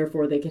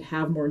 therefore they could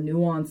have more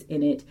nuance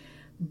in it.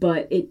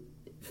 But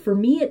for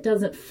me, it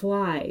doesn't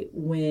fly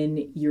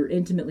when you're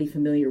intimately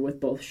familiar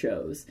with both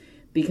shows,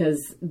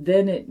 because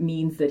then it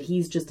means that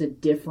he's just a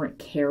different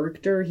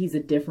character. He's a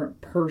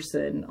different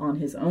person on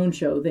his own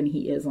show than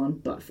he is on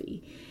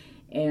Buffy.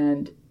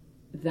 And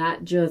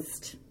that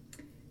just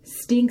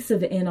stinks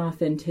of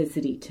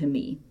inauthenticity to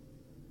me.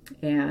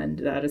 And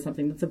that is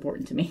something that's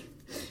important to me.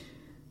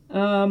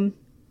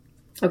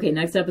 Okay,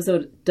 next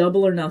episode,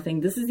 Double or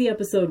Nothing. This is the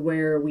episode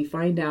where we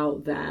find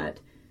out that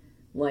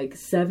like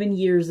 7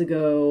 years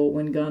ago,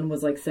 when Gunn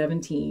was like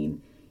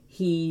 17,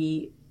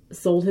 he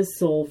sold his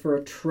soul for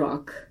a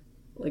truck,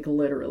 like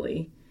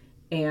literally.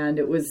 And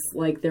it was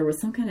like there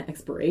was some kind of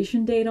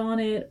expiration date on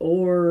it,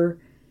 or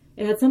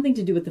it had something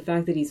to do with the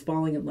fact that he's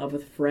falling in love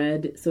with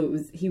Fred. So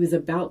he was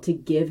about to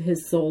give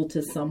his soul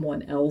to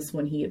someone else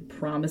when he had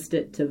promised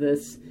it to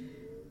this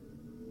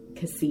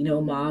casino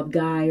mob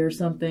guy or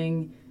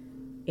something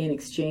in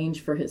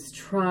exchange for his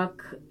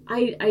truck.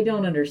 I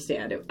don't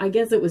understand it. I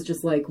guess it was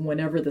just like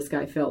whenever this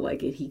guy felt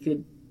like it, he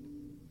could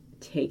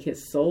take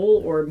his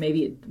soul, or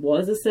maybe it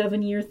was a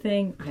 7-year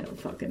thing. I don't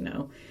fucking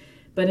know.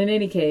 But in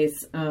any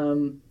case,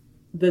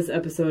 this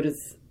episode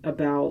is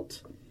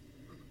about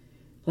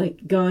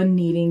like Gunn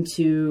needing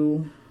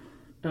to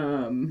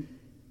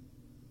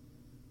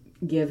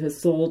give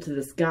his soul to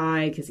this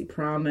guy because he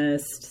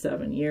promised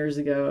 7 years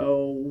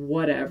ago,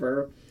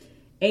 whatever.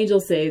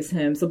 Angel saves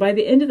him. So by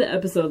the end of the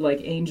episode,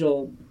 like,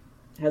 Angel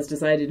has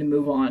decided to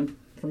move on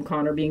from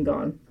Connor being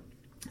gone.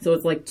 So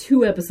it's like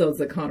 2 episodes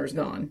that Connor's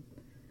gone.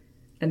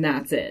 And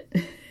that's it.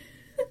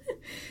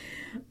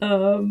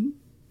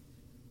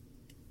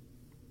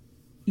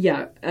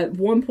 Yeah, at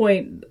one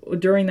point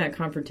during that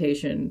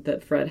confrontation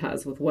that Fred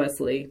has with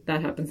Wesley,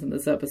 that happens in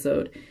this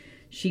episode,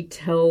 she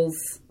tells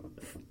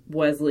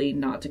Wesley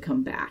not to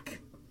come back.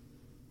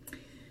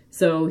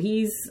 So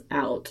he's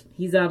out.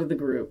 He's out of the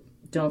group.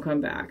 Don't come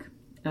back.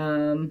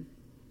 Oh,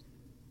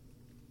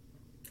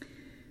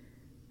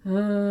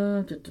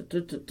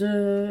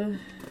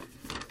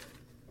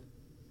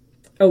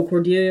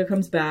 Cordelia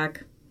comes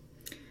back.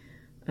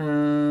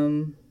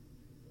 And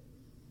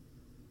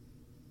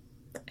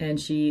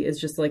she is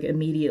just like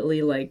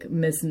immediately like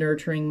Miss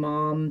Nurturing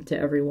Mom to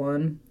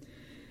everyone.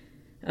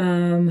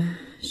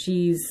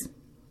 She's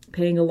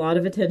paying a lot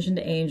of attention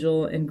to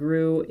Angel, and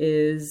Gru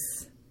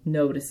is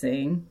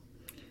noticing.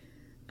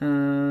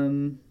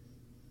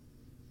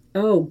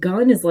 Oh,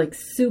 Gunn is like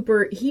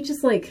super,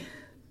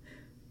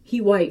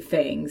 he white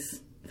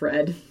fangs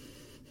Fred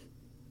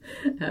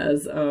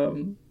as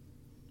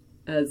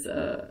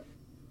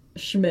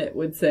Schmidt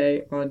would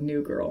say on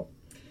New Girl.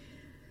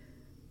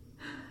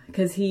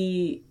 Because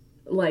he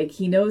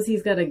knows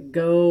he's got to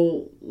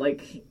go,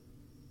 like,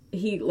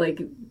 he,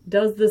 like,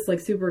 does this, like,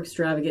 super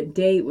extravagant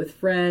date with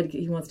Fred.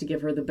 He wants to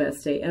give her the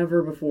best day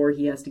ever before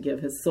he has to give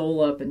his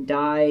soul up and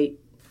die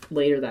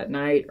later that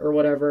night or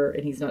whatever,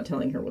 and he's not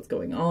telling her what's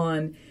going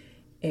on.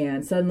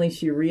 And suddenly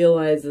she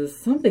realizes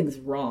something's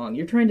wrong.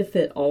 You're trying to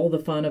fit all the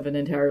fun of an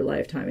entire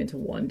lifetime into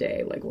one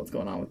day. Like, what's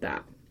going on with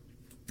that?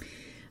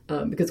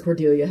 Because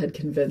Cordelia had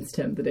convinced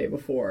him the day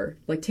before,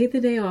 like, take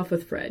the day off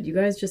with Fred. You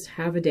guys just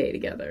have a day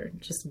together.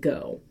 Just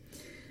go.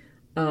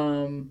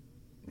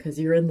 Because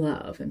you're in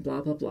love and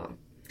blah, blah, blah.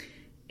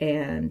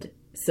 And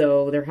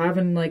so they're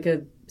having, like,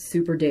 a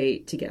super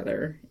date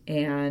together.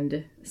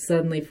 And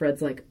suddenly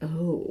Fred's like,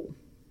 oh.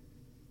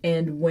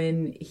 And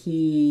when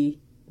he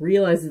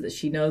realizes that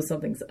she knows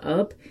something's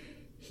up,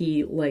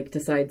 he, like,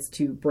 decides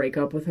to break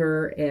up with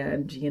her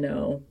and, you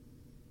know,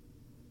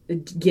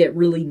 get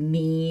really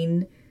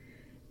mean.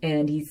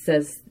 And he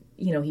says,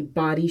 you know, he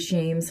body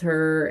shames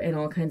her and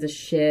all kinds of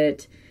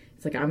shit.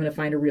 It's like, I'm going to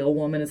find a real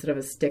woman instead of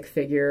a stick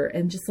figure.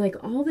 And just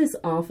like all this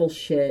awful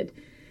shit.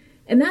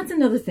 And that's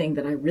another thing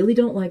that I really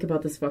don't like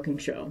about this fucking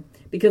show.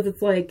 Because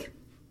it's like,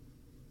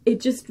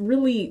 it just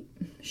really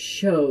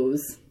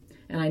shows.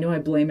 And I know I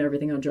blame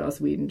everything on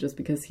Joss Whedon just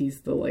because he's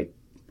the, like,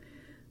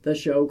 the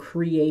show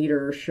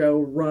creator,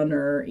 show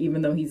runner,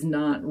 even though he's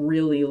not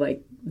really,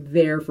 like,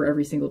 there for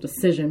every single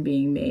decision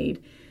being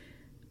made.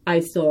 I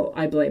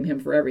blame him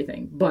for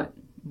everything, but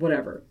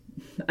whatever.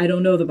 I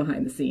don't know the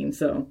behind the scenes,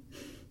 so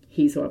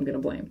he's who I'm going to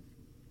blame.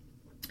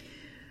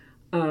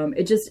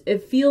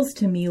 It feels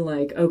to me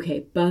like,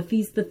 okay,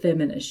 Buffy's the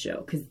feminist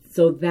show.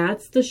 So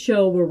that's the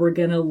show where we're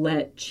going to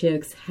let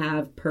chicks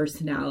have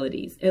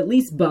personalities. At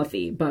least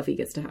Buffy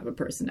gets to have a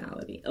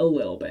personality a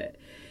little bit.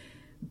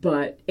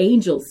 But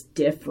Angel's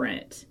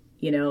different,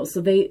 you know,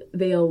 so they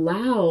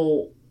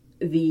allow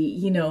the,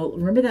 you know,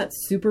 remember that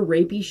super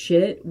rapey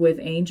shit with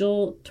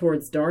Angel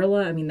towards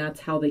Darla? I mean,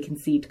 that's how they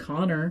conceived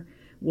Connor,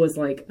 was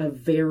like a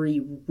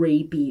very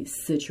rapey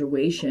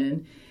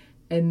situation.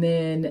 And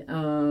then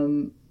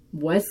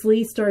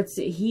Wesley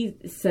he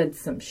said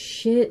some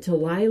shit to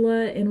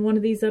Lila in one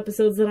of these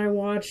episodes that I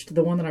watched,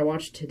 the one that I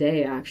watched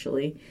today,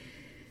 actually.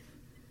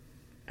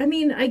 I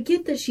mean, I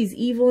get that she's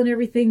evil and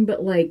everything,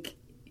 but like,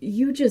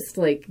 you just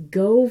like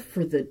go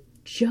for the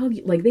jug.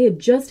 Like, they had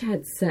just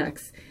had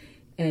sex.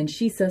 And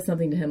she says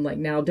something to him like,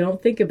 now don't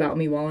think about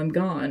me while I'm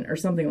gone, or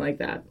something like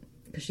that.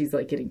 Because she's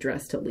like getting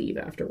dressed to leave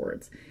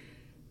afterwards.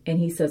 And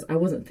he says, I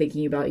wasn't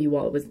thinking about you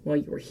while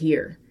you were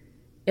here.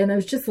 And I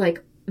was just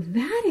like,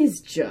 that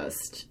is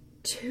just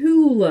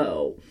too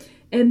low.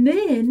 And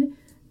then,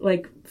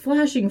 like,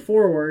 flashing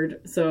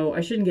forward, so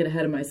I shouldn't get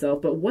ahead of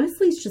myself, but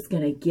Wesley's just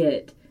going to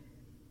get...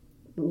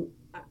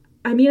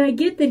 I mean, I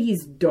get that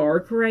he's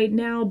dark right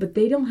now, but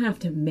they don't have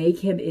to make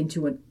him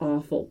into an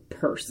awful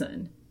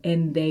person.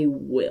 And they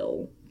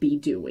will be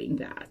doing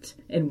that.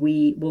 And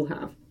we will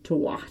have to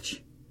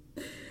watch.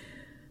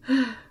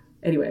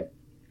 Anyway,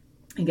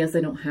 I guess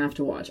I don't have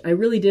to watch. I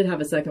really did have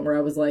a second where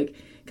I was like,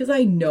 because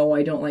I know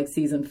I don't like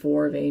season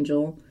 4 of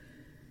Angel.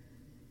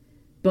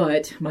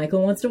 But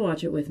Michael wants to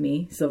watch it with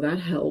me, so that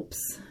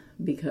helps.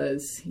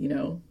 Because, you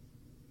know,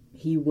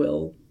 he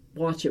will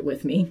watch it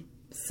with me.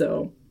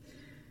 So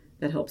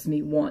that helps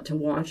me want to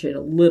watch it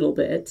a little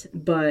bit.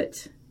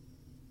 But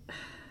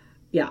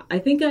yeah, I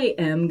think I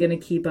am going to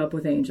keep up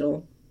with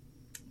Angel.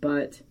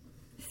 But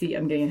see,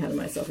 I'm getting ahead of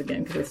myself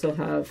again because I still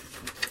have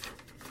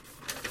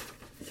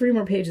 3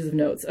 more pages of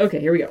notes. Okay,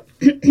 here we go.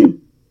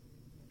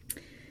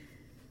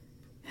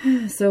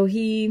 So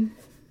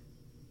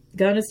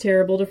Gunn is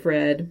terrible to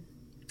Fred.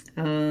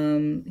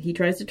 He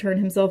tries to turn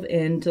himself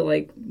in to,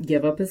 like,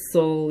 give up his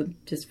soul,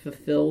 just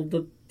fulfill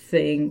the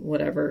thing,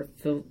 whatever,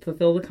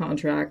 fulfill the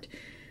contract.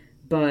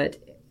 But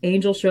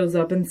Angel shows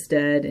up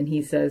instead, and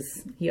he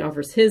says he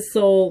offers his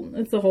soul.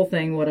 It's the whole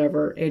thing,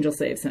 whatever. Angel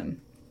saves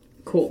him.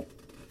 Cool.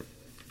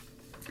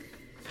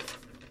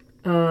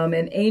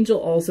 And Angel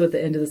also, at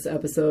the end of this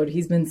episode,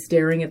 he's been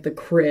staring at the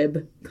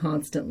crib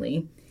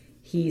constantly.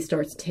 He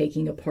starts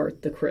taking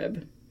apart the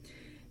crib.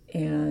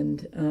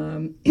 And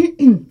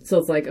so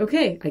it's like,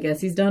 okay, I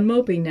guess he's done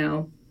moping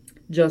now.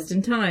 Just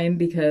in time,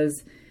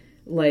 because,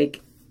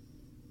 like,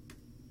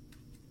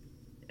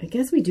 I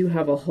guess we do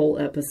have a whole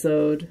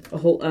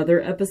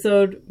other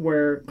episode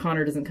where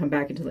Connor doesn't come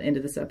back until the end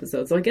of this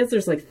episode. So I guess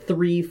there's like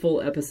 3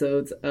 full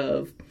episodes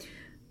of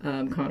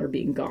Connor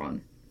being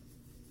gone.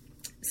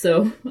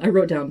 So I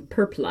wrote down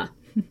purpla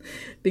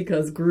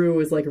because Gru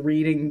is like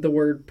reading the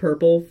word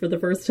purple for the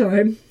first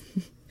time.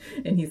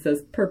 And he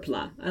says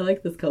purpla. I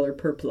like this color,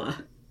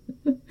 purpla.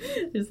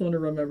 I just want to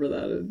remember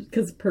that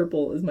because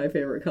purple is my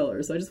favorite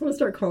color. So I just want to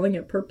start calling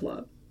it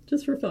purpla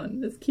just for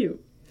fun. It's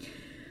cute.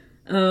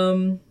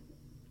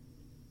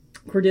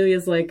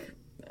 Cordelia's like,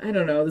 I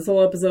don't know, this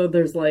whole episode,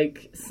 there's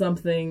like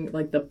something,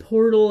 like the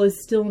portal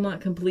is still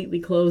not completely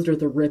closed, or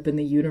the rip in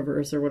the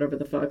universe, or whatever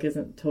the fuck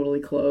isn't totally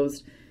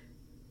closed.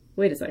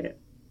 Wait a second.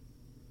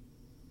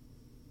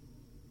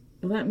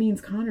 Well, that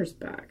means Connor's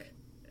back.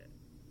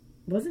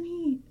 Wasn't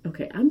he?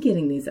 Okay, I'm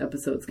getting these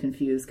episodes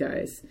confused,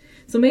 guys.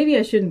 So maybe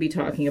I shouldn't be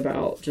talking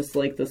about just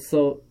like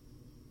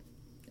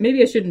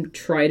maybe I shouldn't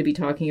try to be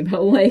talking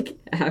about like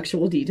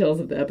actual details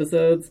of the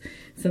episodes,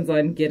 since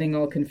I'm getting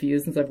all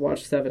confused since I've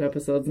watched 7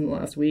 episodes in the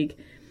last week.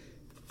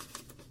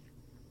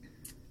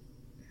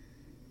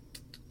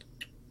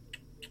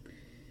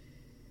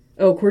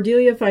 Oh,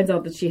 Cordelia finds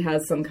out that she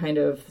has some kind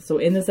of... So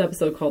in this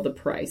episode called The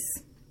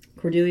Price,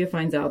 Cordelia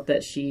finds out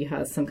that she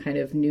has some kind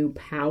of new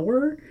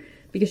power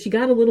because she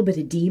got a little bit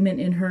of demon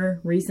in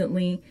her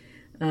recently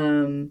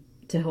to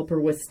help her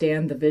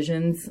withstand the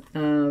visions.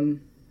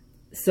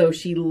 So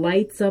she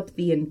lights up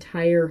the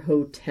entire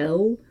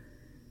hotel,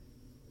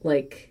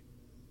 like,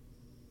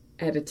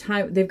 at a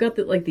time. They've got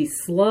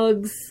these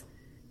slugs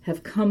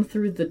have come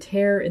through the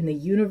tear in the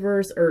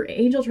universe, or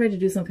Angel tried to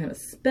do some kind of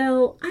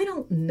spell. I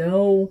don't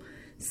know.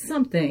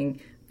 Something.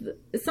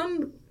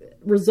 Some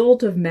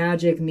result of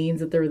magic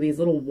means that there are these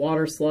little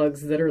water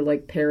slugs that are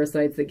like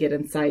parasites that get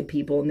inside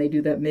people, and they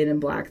do that Men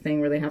in Black thing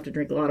where they have to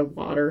drink a lot of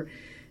water.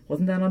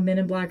 Wasn't that on Men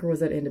in Black, or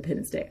was that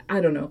Independence Day?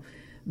 I don't know.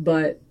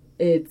 But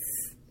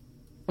it's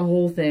a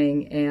whole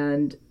thing,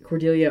 and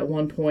Cordelia at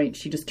one point,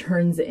 she just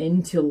turns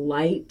into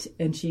light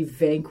and she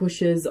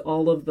vanquishes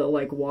all of the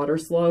like water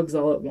slugs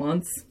all at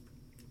once.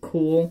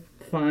 Cool,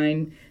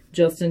 fine,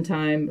 just in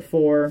time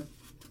for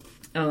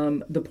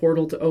the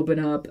portal to open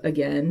up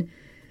again,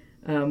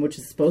 which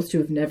is supposed to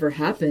have never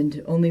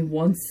happened, only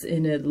once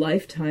in a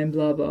lifetime,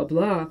 blah blah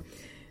blah.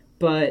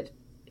 But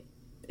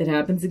it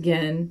happens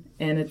again,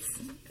 and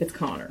it's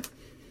Connor.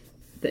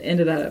 The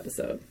end of that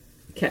episode.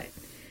 Okay.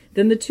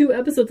 Then the 2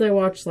 episodes I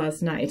watched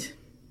last night.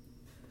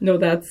 No,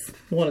 that's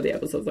one of the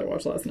episodes I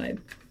watched last night.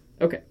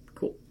 Okay,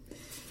 cool.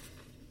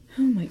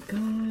 Oh my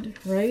god,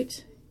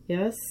 right?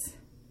 Yes?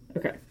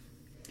 Okay.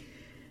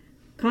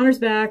 Connor's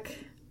back.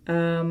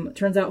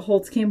 Turns out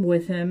Holtz came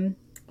with him.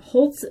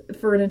 Holtz,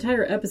 for an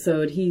entire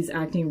episode, he's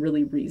acting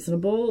really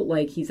reasonable.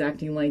 Like, he's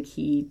acting like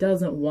he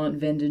doesn't want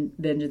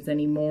vengeance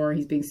anymore.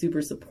 He's being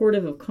super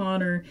supportive of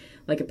Connor.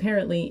 Like,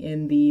 apparently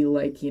in the,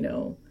 like, you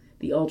know,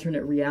 the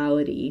alternate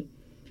reality,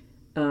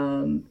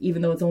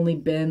 even though it's only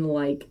been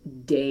like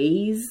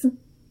days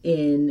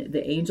in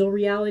the Angel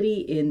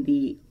reality, in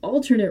the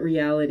alternate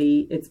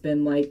reality, it's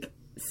been like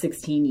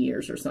 16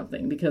 years or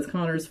something, because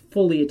Connor's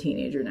fully a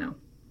teenager now.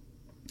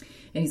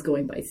 And he's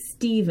going by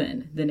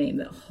Steven, the name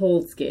that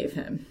Holtz gave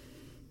him.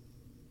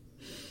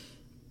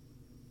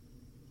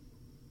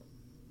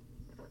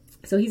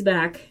 So he's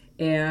back,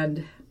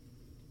 and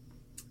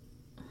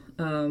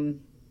yeah.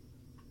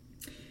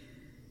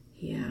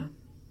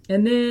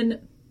 And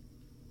then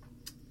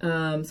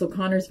so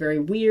Connor's very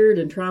weird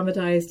and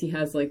traumatized. He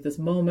has like this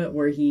moment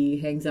where he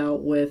hangs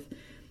out with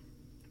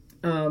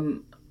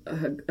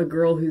a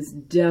girl who's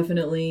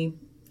definitely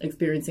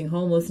experiencing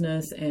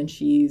homelessness, and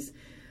she's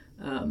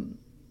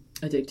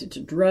addicted to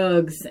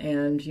drugs,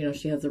 and you know,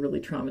 she has a really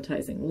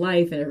traumatizing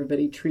life, and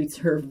everybody treats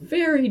her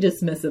very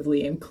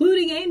dismissively,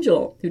 including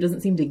Angel, who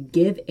doesn't seem to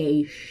give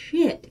a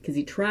shit, because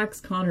he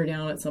tracks Connor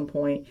down at some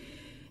point,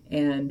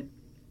 and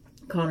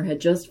Connor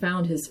had just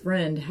found his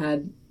friend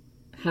had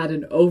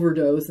an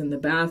overdose in the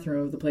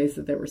bathroom of the place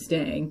that they were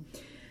staying.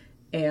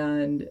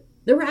 And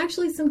there were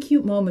actually some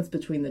cute moments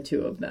between the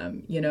two of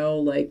them, you know,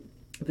 like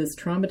this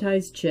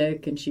traumatized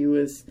chick, and she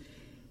was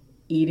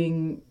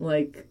eating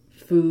like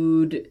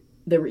food.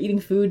 They were eating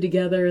food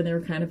together, and they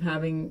were kind of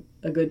having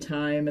a good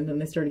time, and then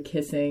they started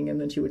kissing, and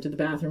then she went to the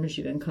bathroom and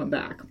she didn't come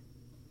back.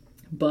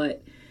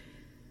 But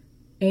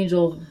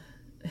Angel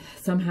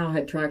somehow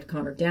had tracked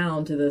Connor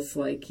down to this,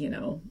 like, you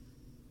know,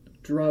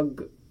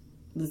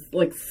 this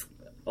like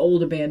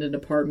old abandoned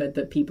apartment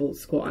that people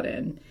squat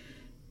in.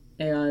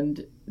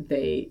 And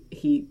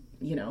he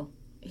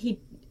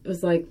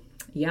was like,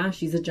 yeah,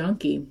 she's a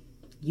junkie.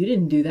 You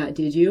didn't do that,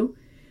 did you?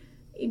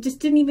 He just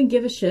didn't even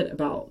give a shit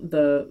about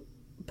the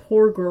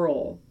poor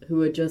girl who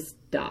had just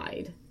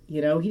died.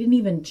 You know, he didn't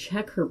even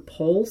check her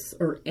pulse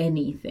or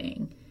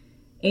anything.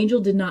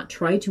 Angel did not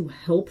try to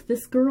help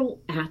this girl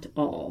at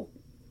all.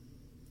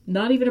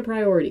 Not even a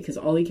priority, because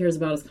all he cares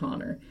about is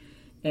Connor.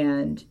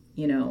 And,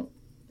 you know,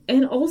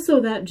 and also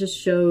that just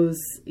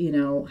shows, you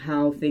know,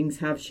 how things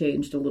have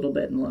changed a little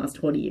bit in the last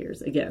 20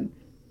 years, again.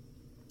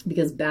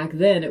 Because back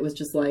then it was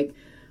just like,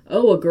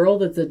 oh, a girl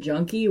that's a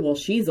junkie, well,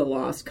 she's a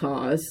lost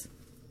cause.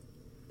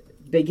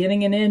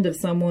 Beginning and end of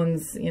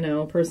someone's, you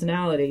know,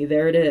 personality,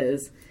 there it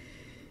is.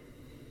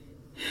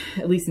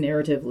 At least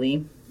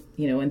narratively,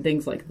 you know, and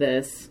things like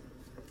this.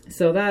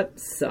 So that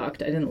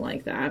sucked. I didn't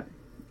like that.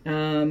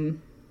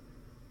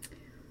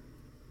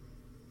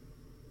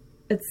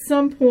 At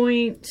some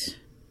point,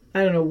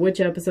 I don't know which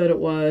episode it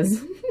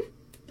was.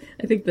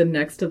 I think the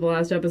next to the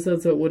last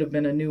episode, so it would have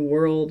been A New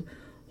World.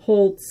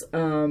 Holtz,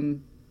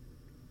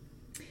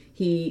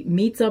 he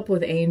meets up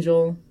with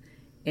Angel,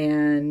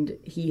 and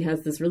he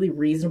has this really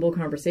reasonable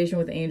conversation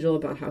with Angel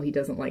about how he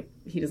doesn't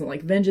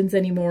like vengeance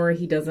anymore.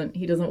 He doesn't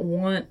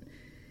want,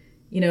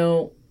 you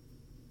know,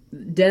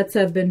 debts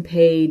have been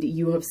paid.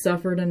 You have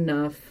suffered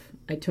enough.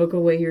 I took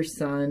away your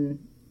son,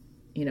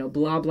 you know,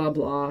 blah, blah,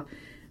 blah.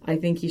 I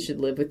think he should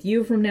live with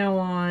you from now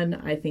on.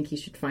 I think he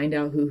should find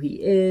out who he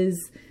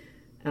is,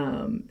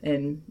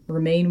 and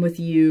remain with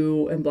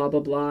you, and blah,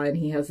 blah, blah. And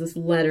he has this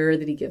letter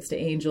that he gives to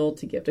Angel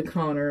to give to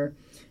Connor.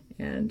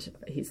 And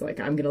he's like,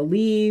 I'm going to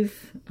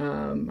leave.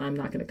 I'm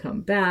not going to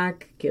come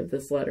back. Give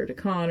this letter to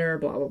Connor,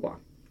 blah, blah, blah.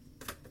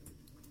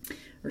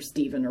 Or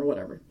Steven or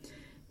whatever.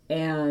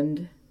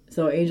 And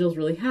so Angel's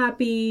really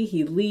happy.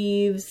 He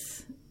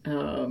leaves.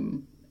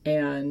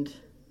 And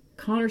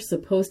Connor's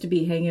supposed to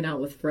be hanging out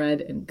with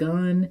Fred and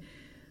Gunn.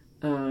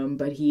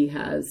 But he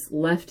has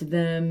left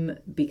them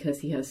because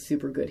he has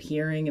super good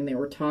hearing, and they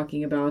were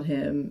talking about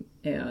him,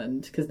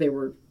 and because they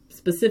were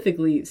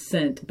specifically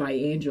sent by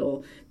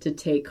Angel to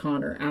take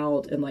Connor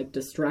out and like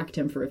distract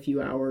him for a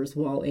few hours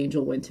while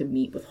Angel went to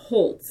meet with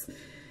Holtz.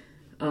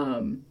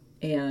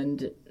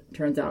 And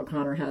turns out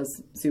Connor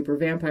has super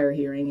vampire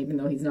hearing, even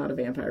though he's not a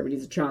vampire, but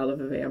he's a child of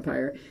a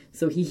vampire.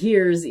 So he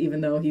hears even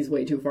though he's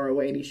way too far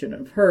away and he shouldn't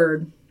have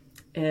heard.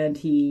 And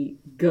he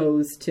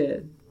goes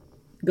to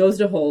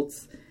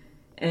Holtz.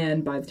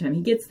 And by the time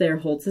he gets there,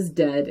 Holtz is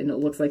dead, and it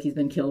looks like he's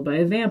been killed by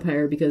a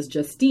vampire because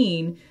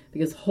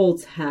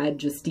Holtz had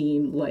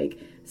Justine, like,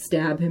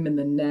 stab him in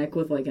the neck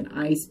with, like, an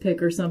ice pick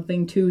or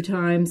something 2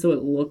 times, so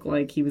it looked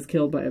like he was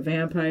killed by a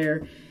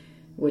vampire,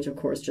 which, of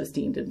course,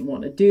 Justine didn't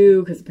want to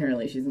do, because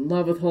apparently she's in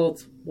love with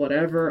Holtz.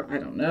 Whatever. I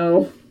don't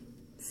know.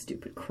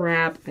 Stupid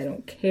crap. I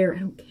don't care. I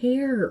don't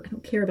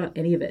care about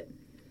any of it.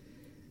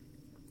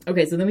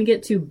 Okay, so then we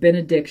get to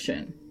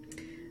benediction.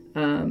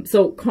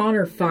 So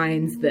Connor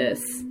finds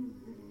this.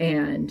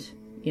 And,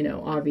 you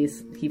know,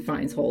 obviously he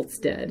finds Holtz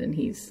dead, and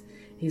he's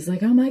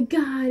like, oh my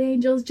God,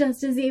 Angel's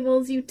just as evil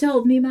as you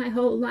told me my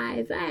whole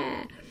life.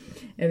 Ah.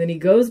 And then he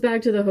goes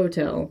back to the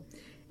hotel,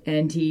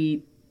 and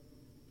he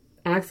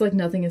acts like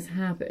nothing has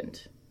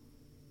happened.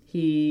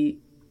 He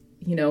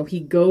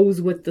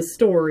goes with the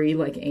story,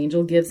 like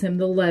Angel gives him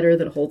the letter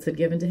that Holtz had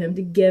given to him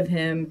to give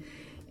him,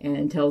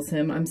 and tells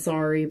him, I'm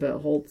sorry, but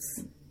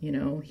Holtz, you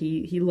know,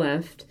 he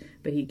left,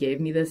 but he gave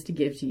me this to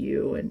give to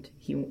you, and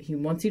he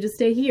wants you to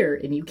stay here,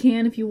 and you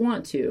can if you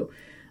want to,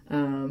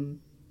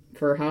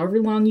 for however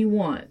long you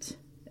want,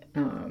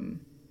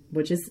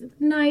 which is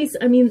nice.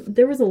 I mean,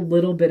 there was a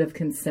little bit of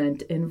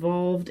consent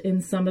involved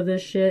in some of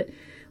this shit.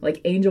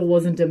 Like, Angel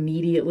wasn't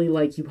immediately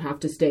like, you have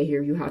to stay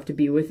here, you have to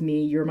be with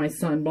me, you're my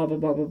son, blah, blah,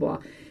 blah, blah, blah.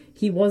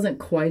 He wasn't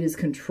quite as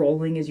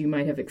controlling as you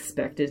might have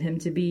expected him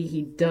to be.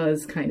 He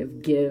does kind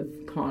of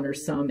give Connor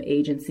some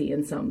agency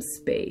and some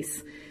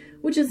space,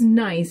 which is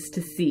nice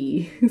to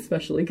see,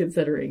 especially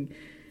considering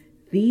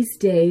these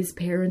days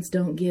parents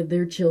don't give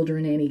their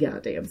children any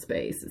goddamn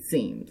space, it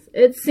seems.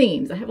 It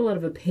seems. I have a lot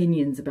of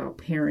opinions about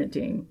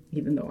parenting,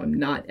 even though I'm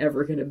not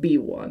ever going to be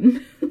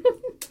one.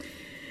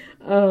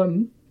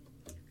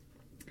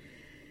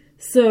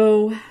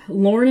 So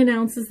Lorne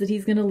announces that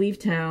he's going to leave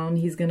town.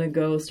 He's going to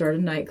go start a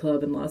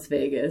nightclub in Las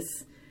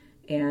Vegas.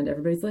 And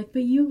everybody's like,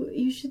 but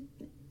you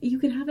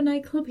can have a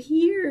nightclub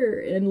here.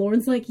 And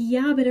Lorne's like,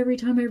 yeah, but every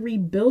time I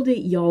rebuild it,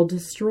 y'all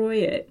destroy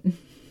it.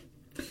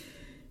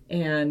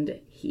 And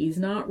he's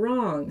not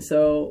wrong.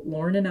 So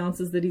Lorne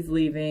announces that he's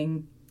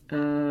leaving.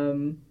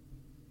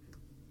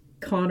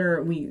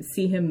 Connor, we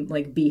see him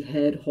like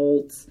behead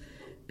Holtz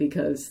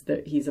because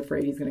he's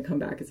afraid he's going to come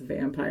back as a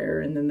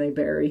vampire, and then they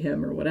bury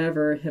him or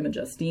whatever, him and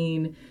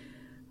Justine.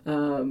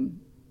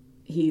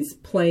 He's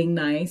playing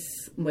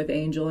nice with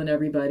Angel and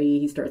everybody.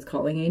 He starts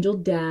calling Angel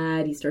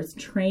dad. He starts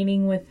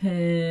training with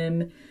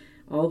him.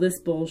 All this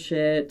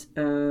bullshit.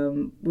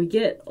 We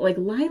get, like,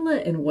 Lila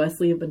and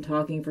Wesley have been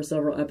talking for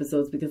several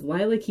episodes because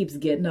Lila keeps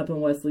getting up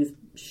in Wesley's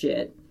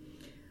shit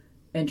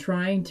and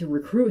trying to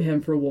recruit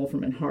him for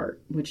Wolfram and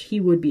Hart, which he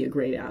would be a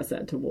great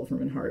asset to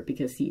Wolfram and Hart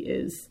because he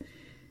is,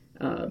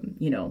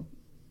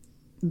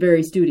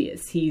 very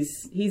studious.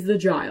 He's the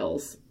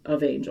Giles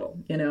of Angel,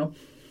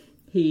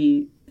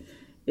 He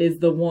is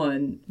the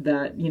one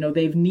that,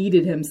 they've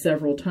needed him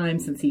several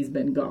times since he's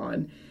been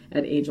gone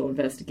at Angel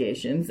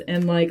Investigations.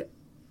 And, like,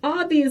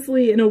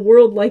 obviously in a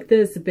world like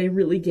this, if they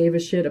really gave a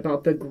shit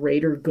about the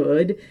greater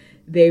good,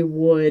 they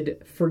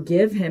would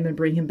forgive him and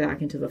bring him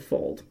back into the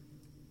fold.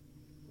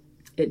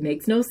 It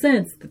makes no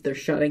sense that they're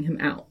shutting him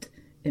out.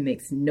 It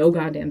makes no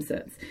goddamn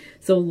sense.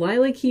 So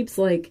Lila keeps,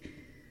 like,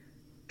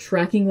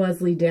 tracking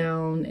Wesley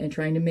down and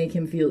trying to make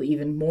him feel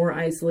even more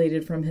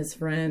isolated from his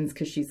friends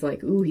because she's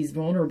like, ooh, he's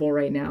vulnerable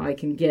right now. I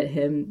can get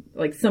him.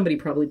 Like, somebody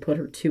probably put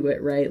her to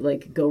it, right?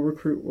 Like, go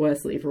recruit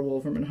Wesley for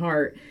Wolfram and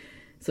Hart.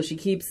 So she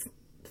keeps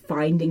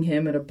finding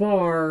him at a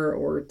bar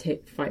or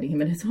finding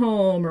him in his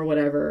home or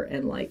whatever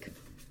and, like,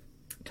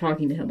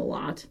 talking to him a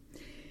lot.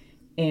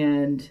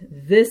 And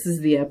this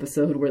is the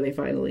episode where they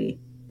finally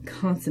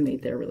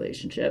consummate their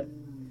relationship.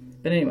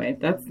 But anyway,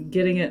 that's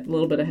getting it a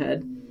little bit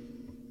ahead.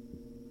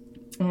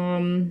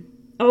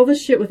 All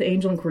this shit with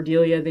Angel and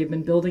Cordelia, they've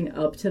been building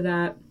up to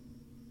that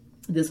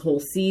this whole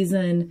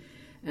season.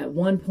 At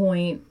one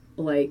point,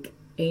 like,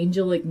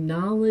 Angel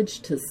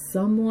acknowledged to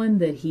someone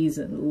that he's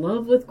in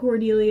love with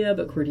Cordelia,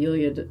 but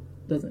Cordelia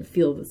doesn't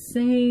feel the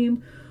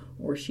same,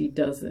 or she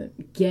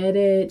doesn't get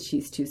it.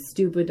 She's too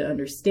stupid to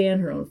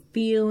understand her own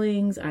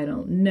feelings. I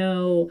don't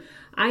know.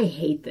 I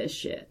hate this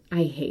shit.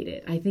 I hate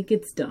it. I think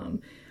it's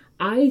dumb.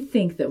 I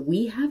think that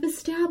we have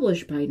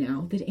established by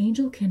now that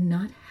Angel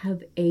cannot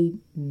have a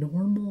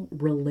normal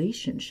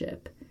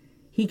relationship.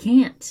 He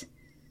can't.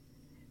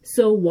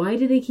 So why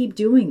do they keep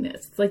doing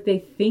this? It's like they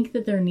think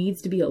that there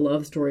needs to be a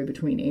love story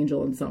between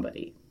Angel and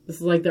somebody. This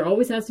is like there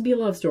always has to be a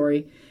love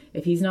story.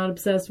 If he's not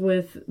obsessed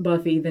with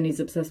Buffy, then he's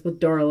obsessed with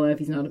Darla. If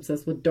he's not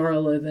obsessed with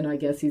Darla, then I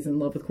guess he's in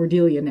love with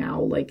Cordelia now.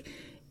 Like,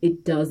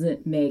 it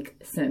doesn't make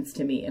sense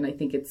to me. And I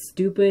think it's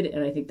stupid,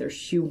 and I think they're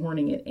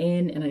shoehorning it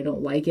in, and I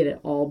don't like it at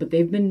all. But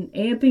they've been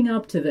amping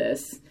up to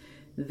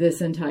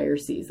this entire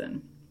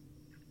season.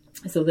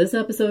 So this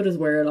episode is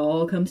where it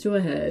all comes to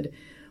a head,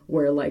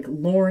 where, like,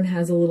 Lorne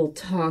has a little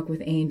talk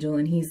with Angel,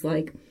 and he's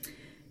like,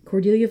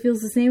 Cordelia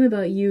feels the same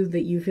about you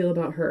that you feel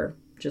about her,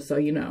 just so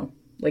you know.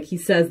 Like, he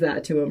says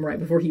that to him right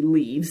before he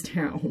leaves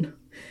town.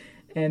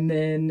 And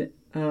then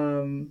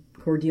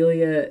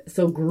Cordelia,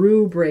 so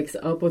Gru breaks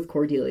up with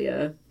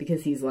Cordelia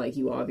because he's like,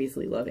 you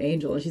obviously love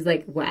Angel. And she's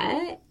like,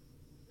 what?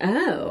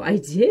 Oh, I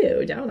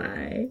do, don't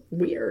I?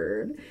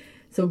 Weird.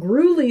 So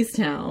Gru leaves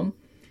town.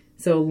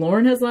 So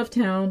Lorne has left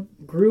town.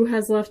 Gru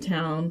has left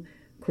town.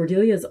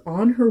 Cordelia's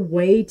on her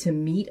way to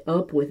meet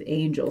up with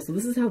Angel. So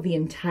this is how the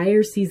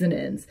entire season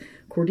ends.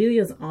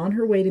 Cordelia's on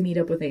her way to meet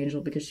up with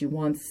Angel because she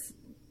wants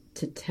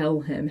to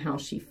tell him how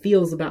she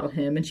feels about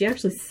him. And she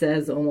actually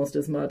says almost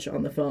as much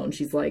on the phone.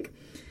 She's like,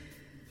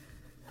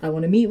 I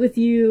want to meet with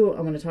you.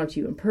 I want to talk to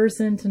you in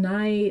person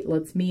tonight.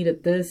 Let's meet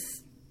at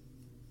this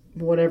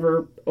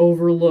whatever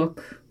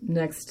overlook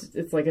next.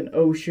 It's like an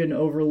ocean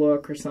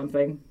overlook or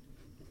something.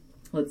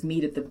 Let's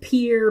meet at the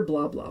pier,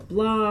 blah, blah,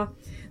 blah.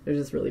 There's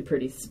this really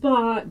pretty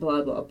spot,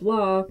 blah, blah,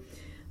 blah.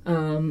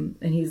 And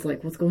he's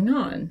like, what's going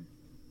on?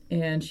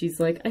 And she's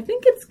like, I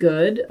think it's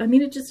good. I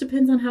mean, it just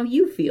depends on how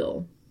you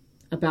feel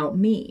about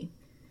me.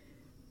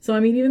 So,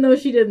 I mean, even though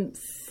she didn't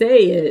say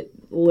it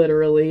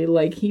literally,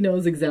 like, he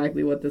knows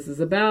exactly what this is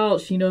about.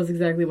 She knows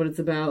exactly what it's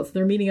about. So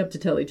they're meeting up to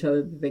tell each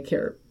other that they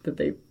care, that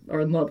they are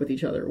in love with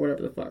each other, or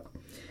whatever the fuck.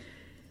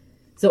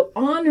 So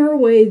on her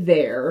way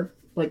there,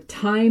 like,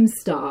 time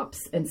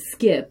stops, and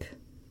Skip,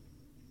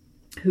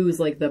 who's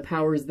like the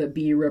powers that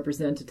be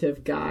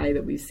representative guy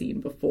that we've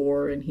seen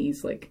before, and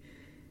he's like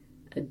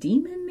a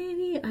demon,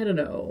 maybe? I don't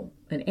know.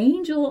 An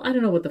angel? I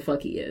don't know what the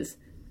fuck he is.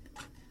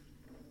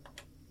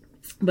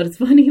 But it's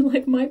funny,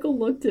 like, Michael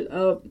looked it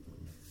up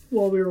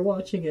while we were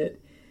watching it.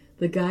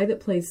 the guy that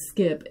plays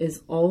Skip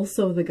is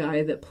also the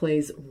guy that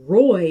plays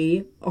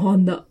Roy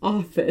on The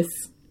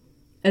Office,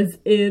 as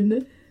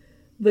in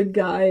the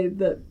guy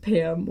that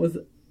Pam was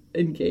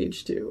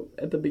engaged to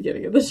at the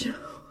beginning of the show.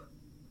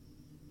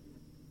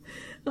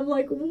 I'm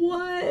like,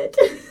 what?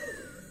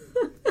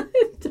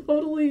 It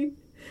totally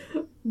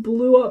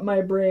blew up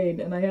my brain,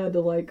 and I had to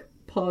like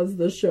pause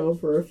the show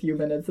for a few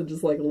minutes and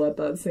just like let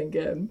that sink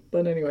in.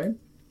 But anyway,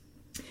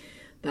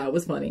 that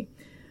was funny.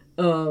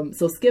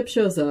 So Skip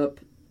shows up.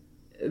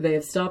 They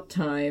have stopped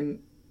time,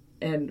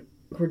 and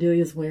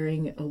Cordelia's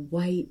wearing a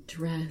white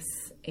dress,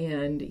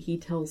 and he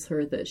tells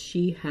her that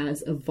she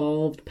has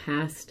evolved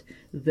past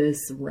this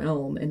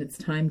realm and it's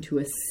time to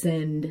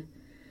ascend.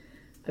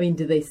 I mean,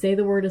 did they say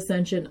the word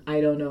ascension?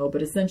 I don't know,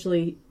 but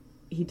essentially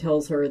he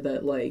tells her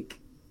that like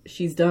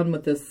she's done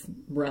with this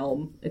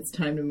realm. It's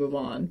time to move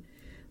on.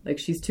 Like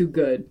she's too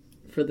good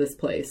for this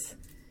place.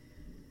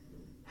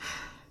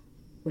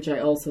 Which I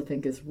also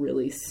think is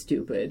really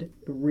stupid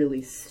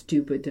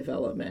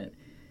development.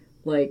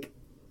 Like,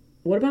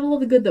 what about all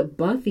the good that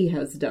Buffy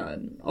has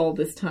done all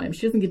this time?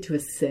 She doesn't get to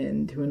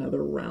ascend to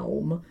another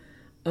realm.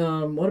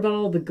 What about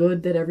all the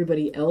good that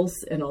everybody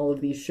else in all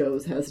of these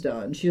shows has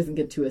done? She doesn't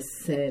get to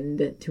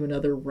ascend to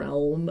another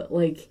realm.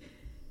 Like,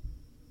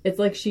 it's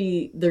like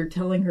they're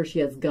telling her she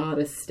has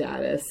goddess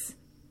status.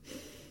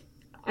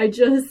 I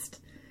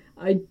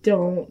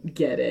don't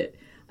get it.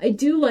 I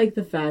do like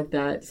the fact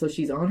that, so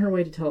she's on her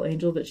way to tell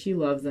Angel that she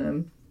loves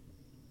him.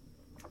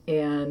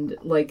 And,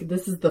 like,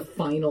 this is the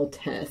final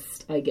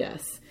test, I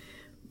guess,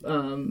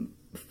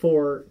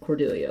 for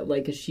Cordelia.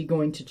 Like, is she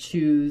going to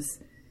choose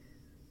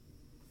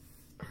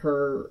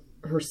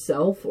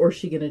herself, or is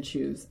she going to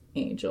choose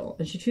Angel?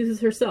 And she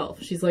chooses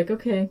herself. She's like,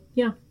 okay,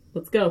 yeah,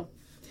 let's go.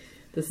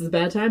 This is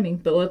bad timing,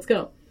 but let's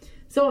go.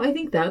 So I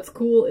think that's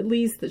cool, at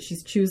least, that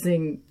she's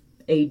choosing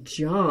a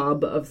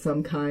job of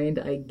some kind,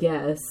 I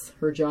guess.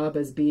 Her job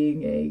as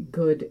being a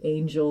good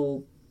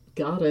angel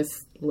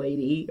goddess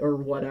lady or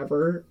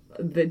whatever.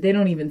 They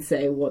don't even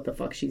say what the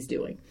fuck she's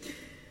doing.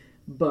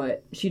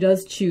 But she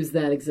does choose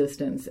that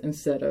existence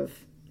instead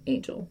of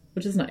Angel,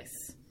 which is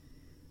nice.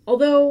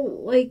 Although,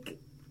 like,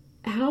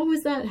 how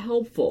is that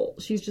helpful?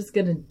 She's just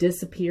gonna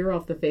disappear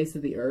off the face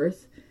of the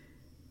earth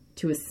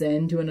to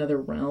ascend to another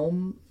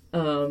realm.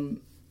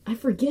 I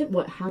forget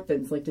what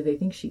happens. Like, do they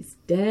think she's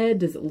dead?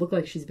 Does it look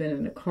like she's been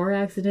in a car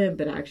accident?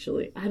 But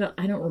actually, I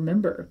don't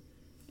remember.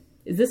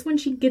 Is this when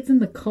she gets in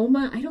the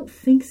coma? I don't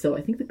think so.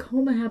 I think the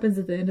coma happens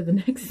at the end of the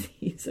next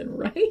season,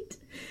 right?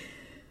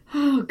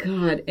 Oh,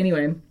 God.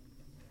 Anyway,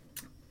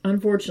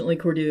 unfortunately,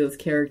 Cordelia's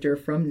character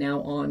from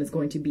now on is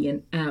going to be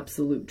an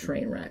absolute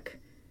train wreck.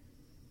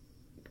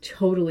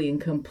 Totally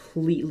and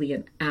completely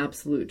an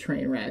absolute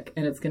train wreck.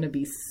 And it's going to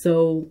be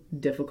so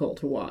difficult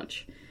to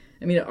watch.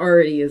 I mean, it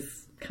already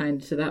is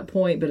kind of to that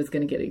point, but it's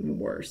going to get even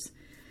worse.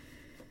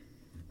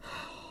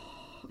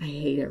 I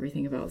hate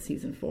everything about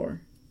season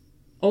 4.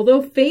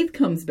 Although Faith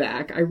comes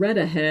back, I read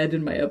ahead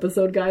in my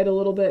episode guide a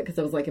little bit because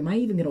I was like, am I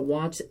even going to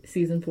watch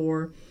season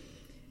 4?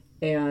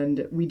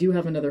 And we do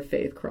have another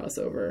Faith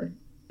crossover.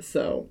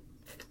 So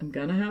I'm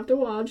going to have to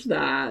watch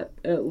that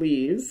at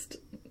least.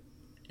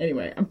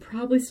 Anyway, I'm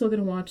probably still going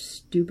to watch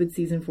stupid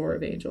season 4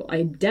 of Angel.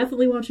 I'm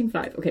definitely watching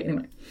 5. Okay,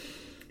 anyway.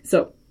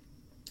 So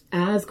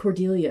as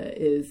Cordelia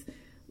is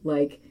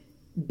like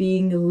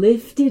being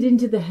lifted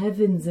into the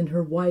heavens in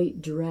her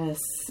white dress,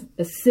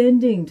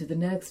 ascending to the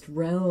next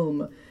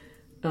realm,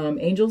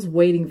 Angel's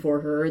waiting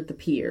for her at the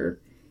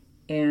pier,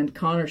 and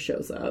Connor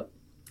shows up,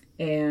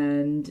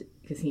 and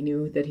because he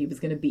knew that he was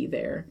going to be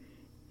there,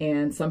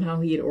 and somehow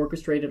he had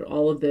orchestrated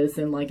all of this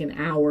in like an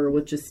hour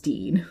with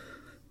Justine.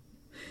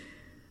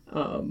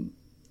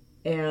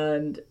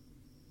 And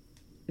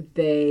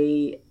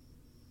they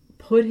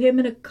put him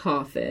in a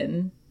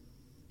coffin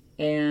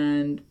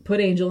and put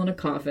Angel in a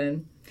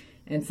coffin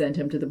and sent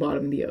him to the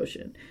bottom of the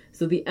ocean.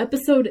 So the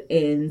episode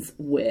ends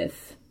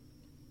with,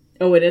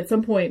 oh, and at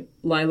some point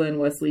Lila and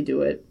Wesley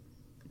do it.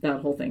 That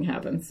whole thing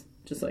happens,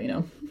 just so you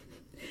know.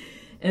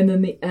 And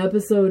then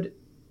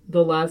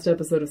the last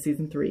episode of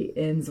season 3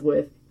 ends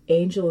with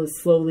Angel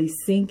is slowly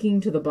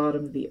sinking to the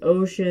bottom of the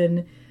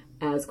ocean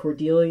as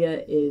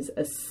Cordelia is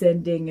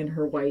ascending in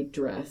her white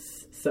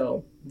dress.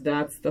 So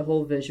that's the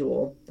whole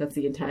visual. That's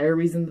the entire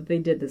reason that they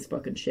did this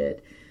fucking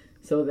shit.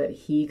 So that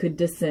he could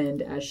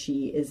descend as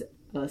she is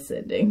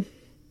ascending.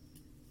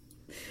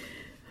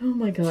 Oh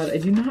my God, I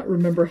do not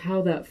remember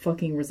how that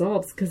fucking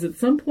resolves, because at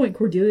some point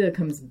Cordelia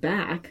comes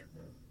back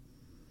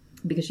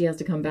because she has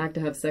to come back to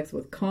have sex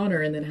with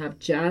Connor and then have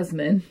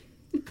Jasmine.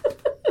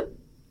 Oh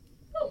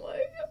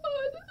my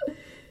God.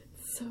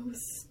 So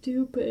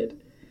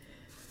stupid.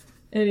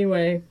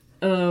 Anyway,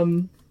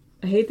 I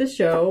hate the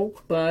show,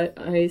 but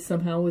I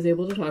somehow was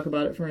able to talk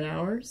about it for an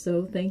hour,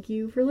 so thank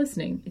you for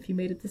listening. If you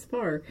made it this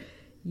far,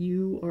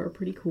 you are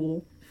pretty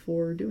cool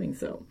for doing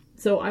so.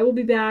 So I will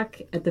be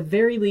back at the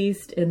very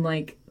least in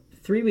like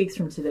 3 weeks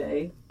from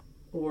today,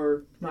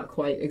 or not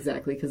quite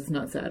exactly because it's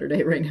not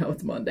Saturday right now,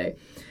 it's Monday,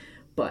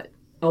 but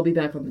I'll be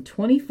back on the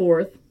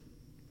 24th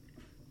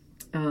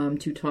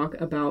to talk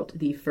about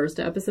the first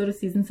episode of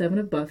season 7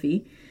 of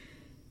Buffy,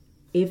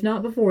 If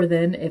not before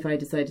then, if I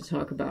decide to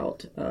talk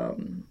about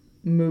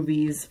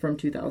movies from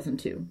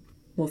 2002.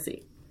 We'll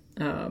see.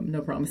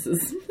 No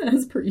promises,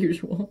 as per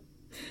usual.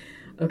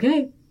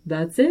 Okay,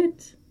 that's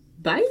it.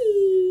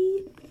 Bye!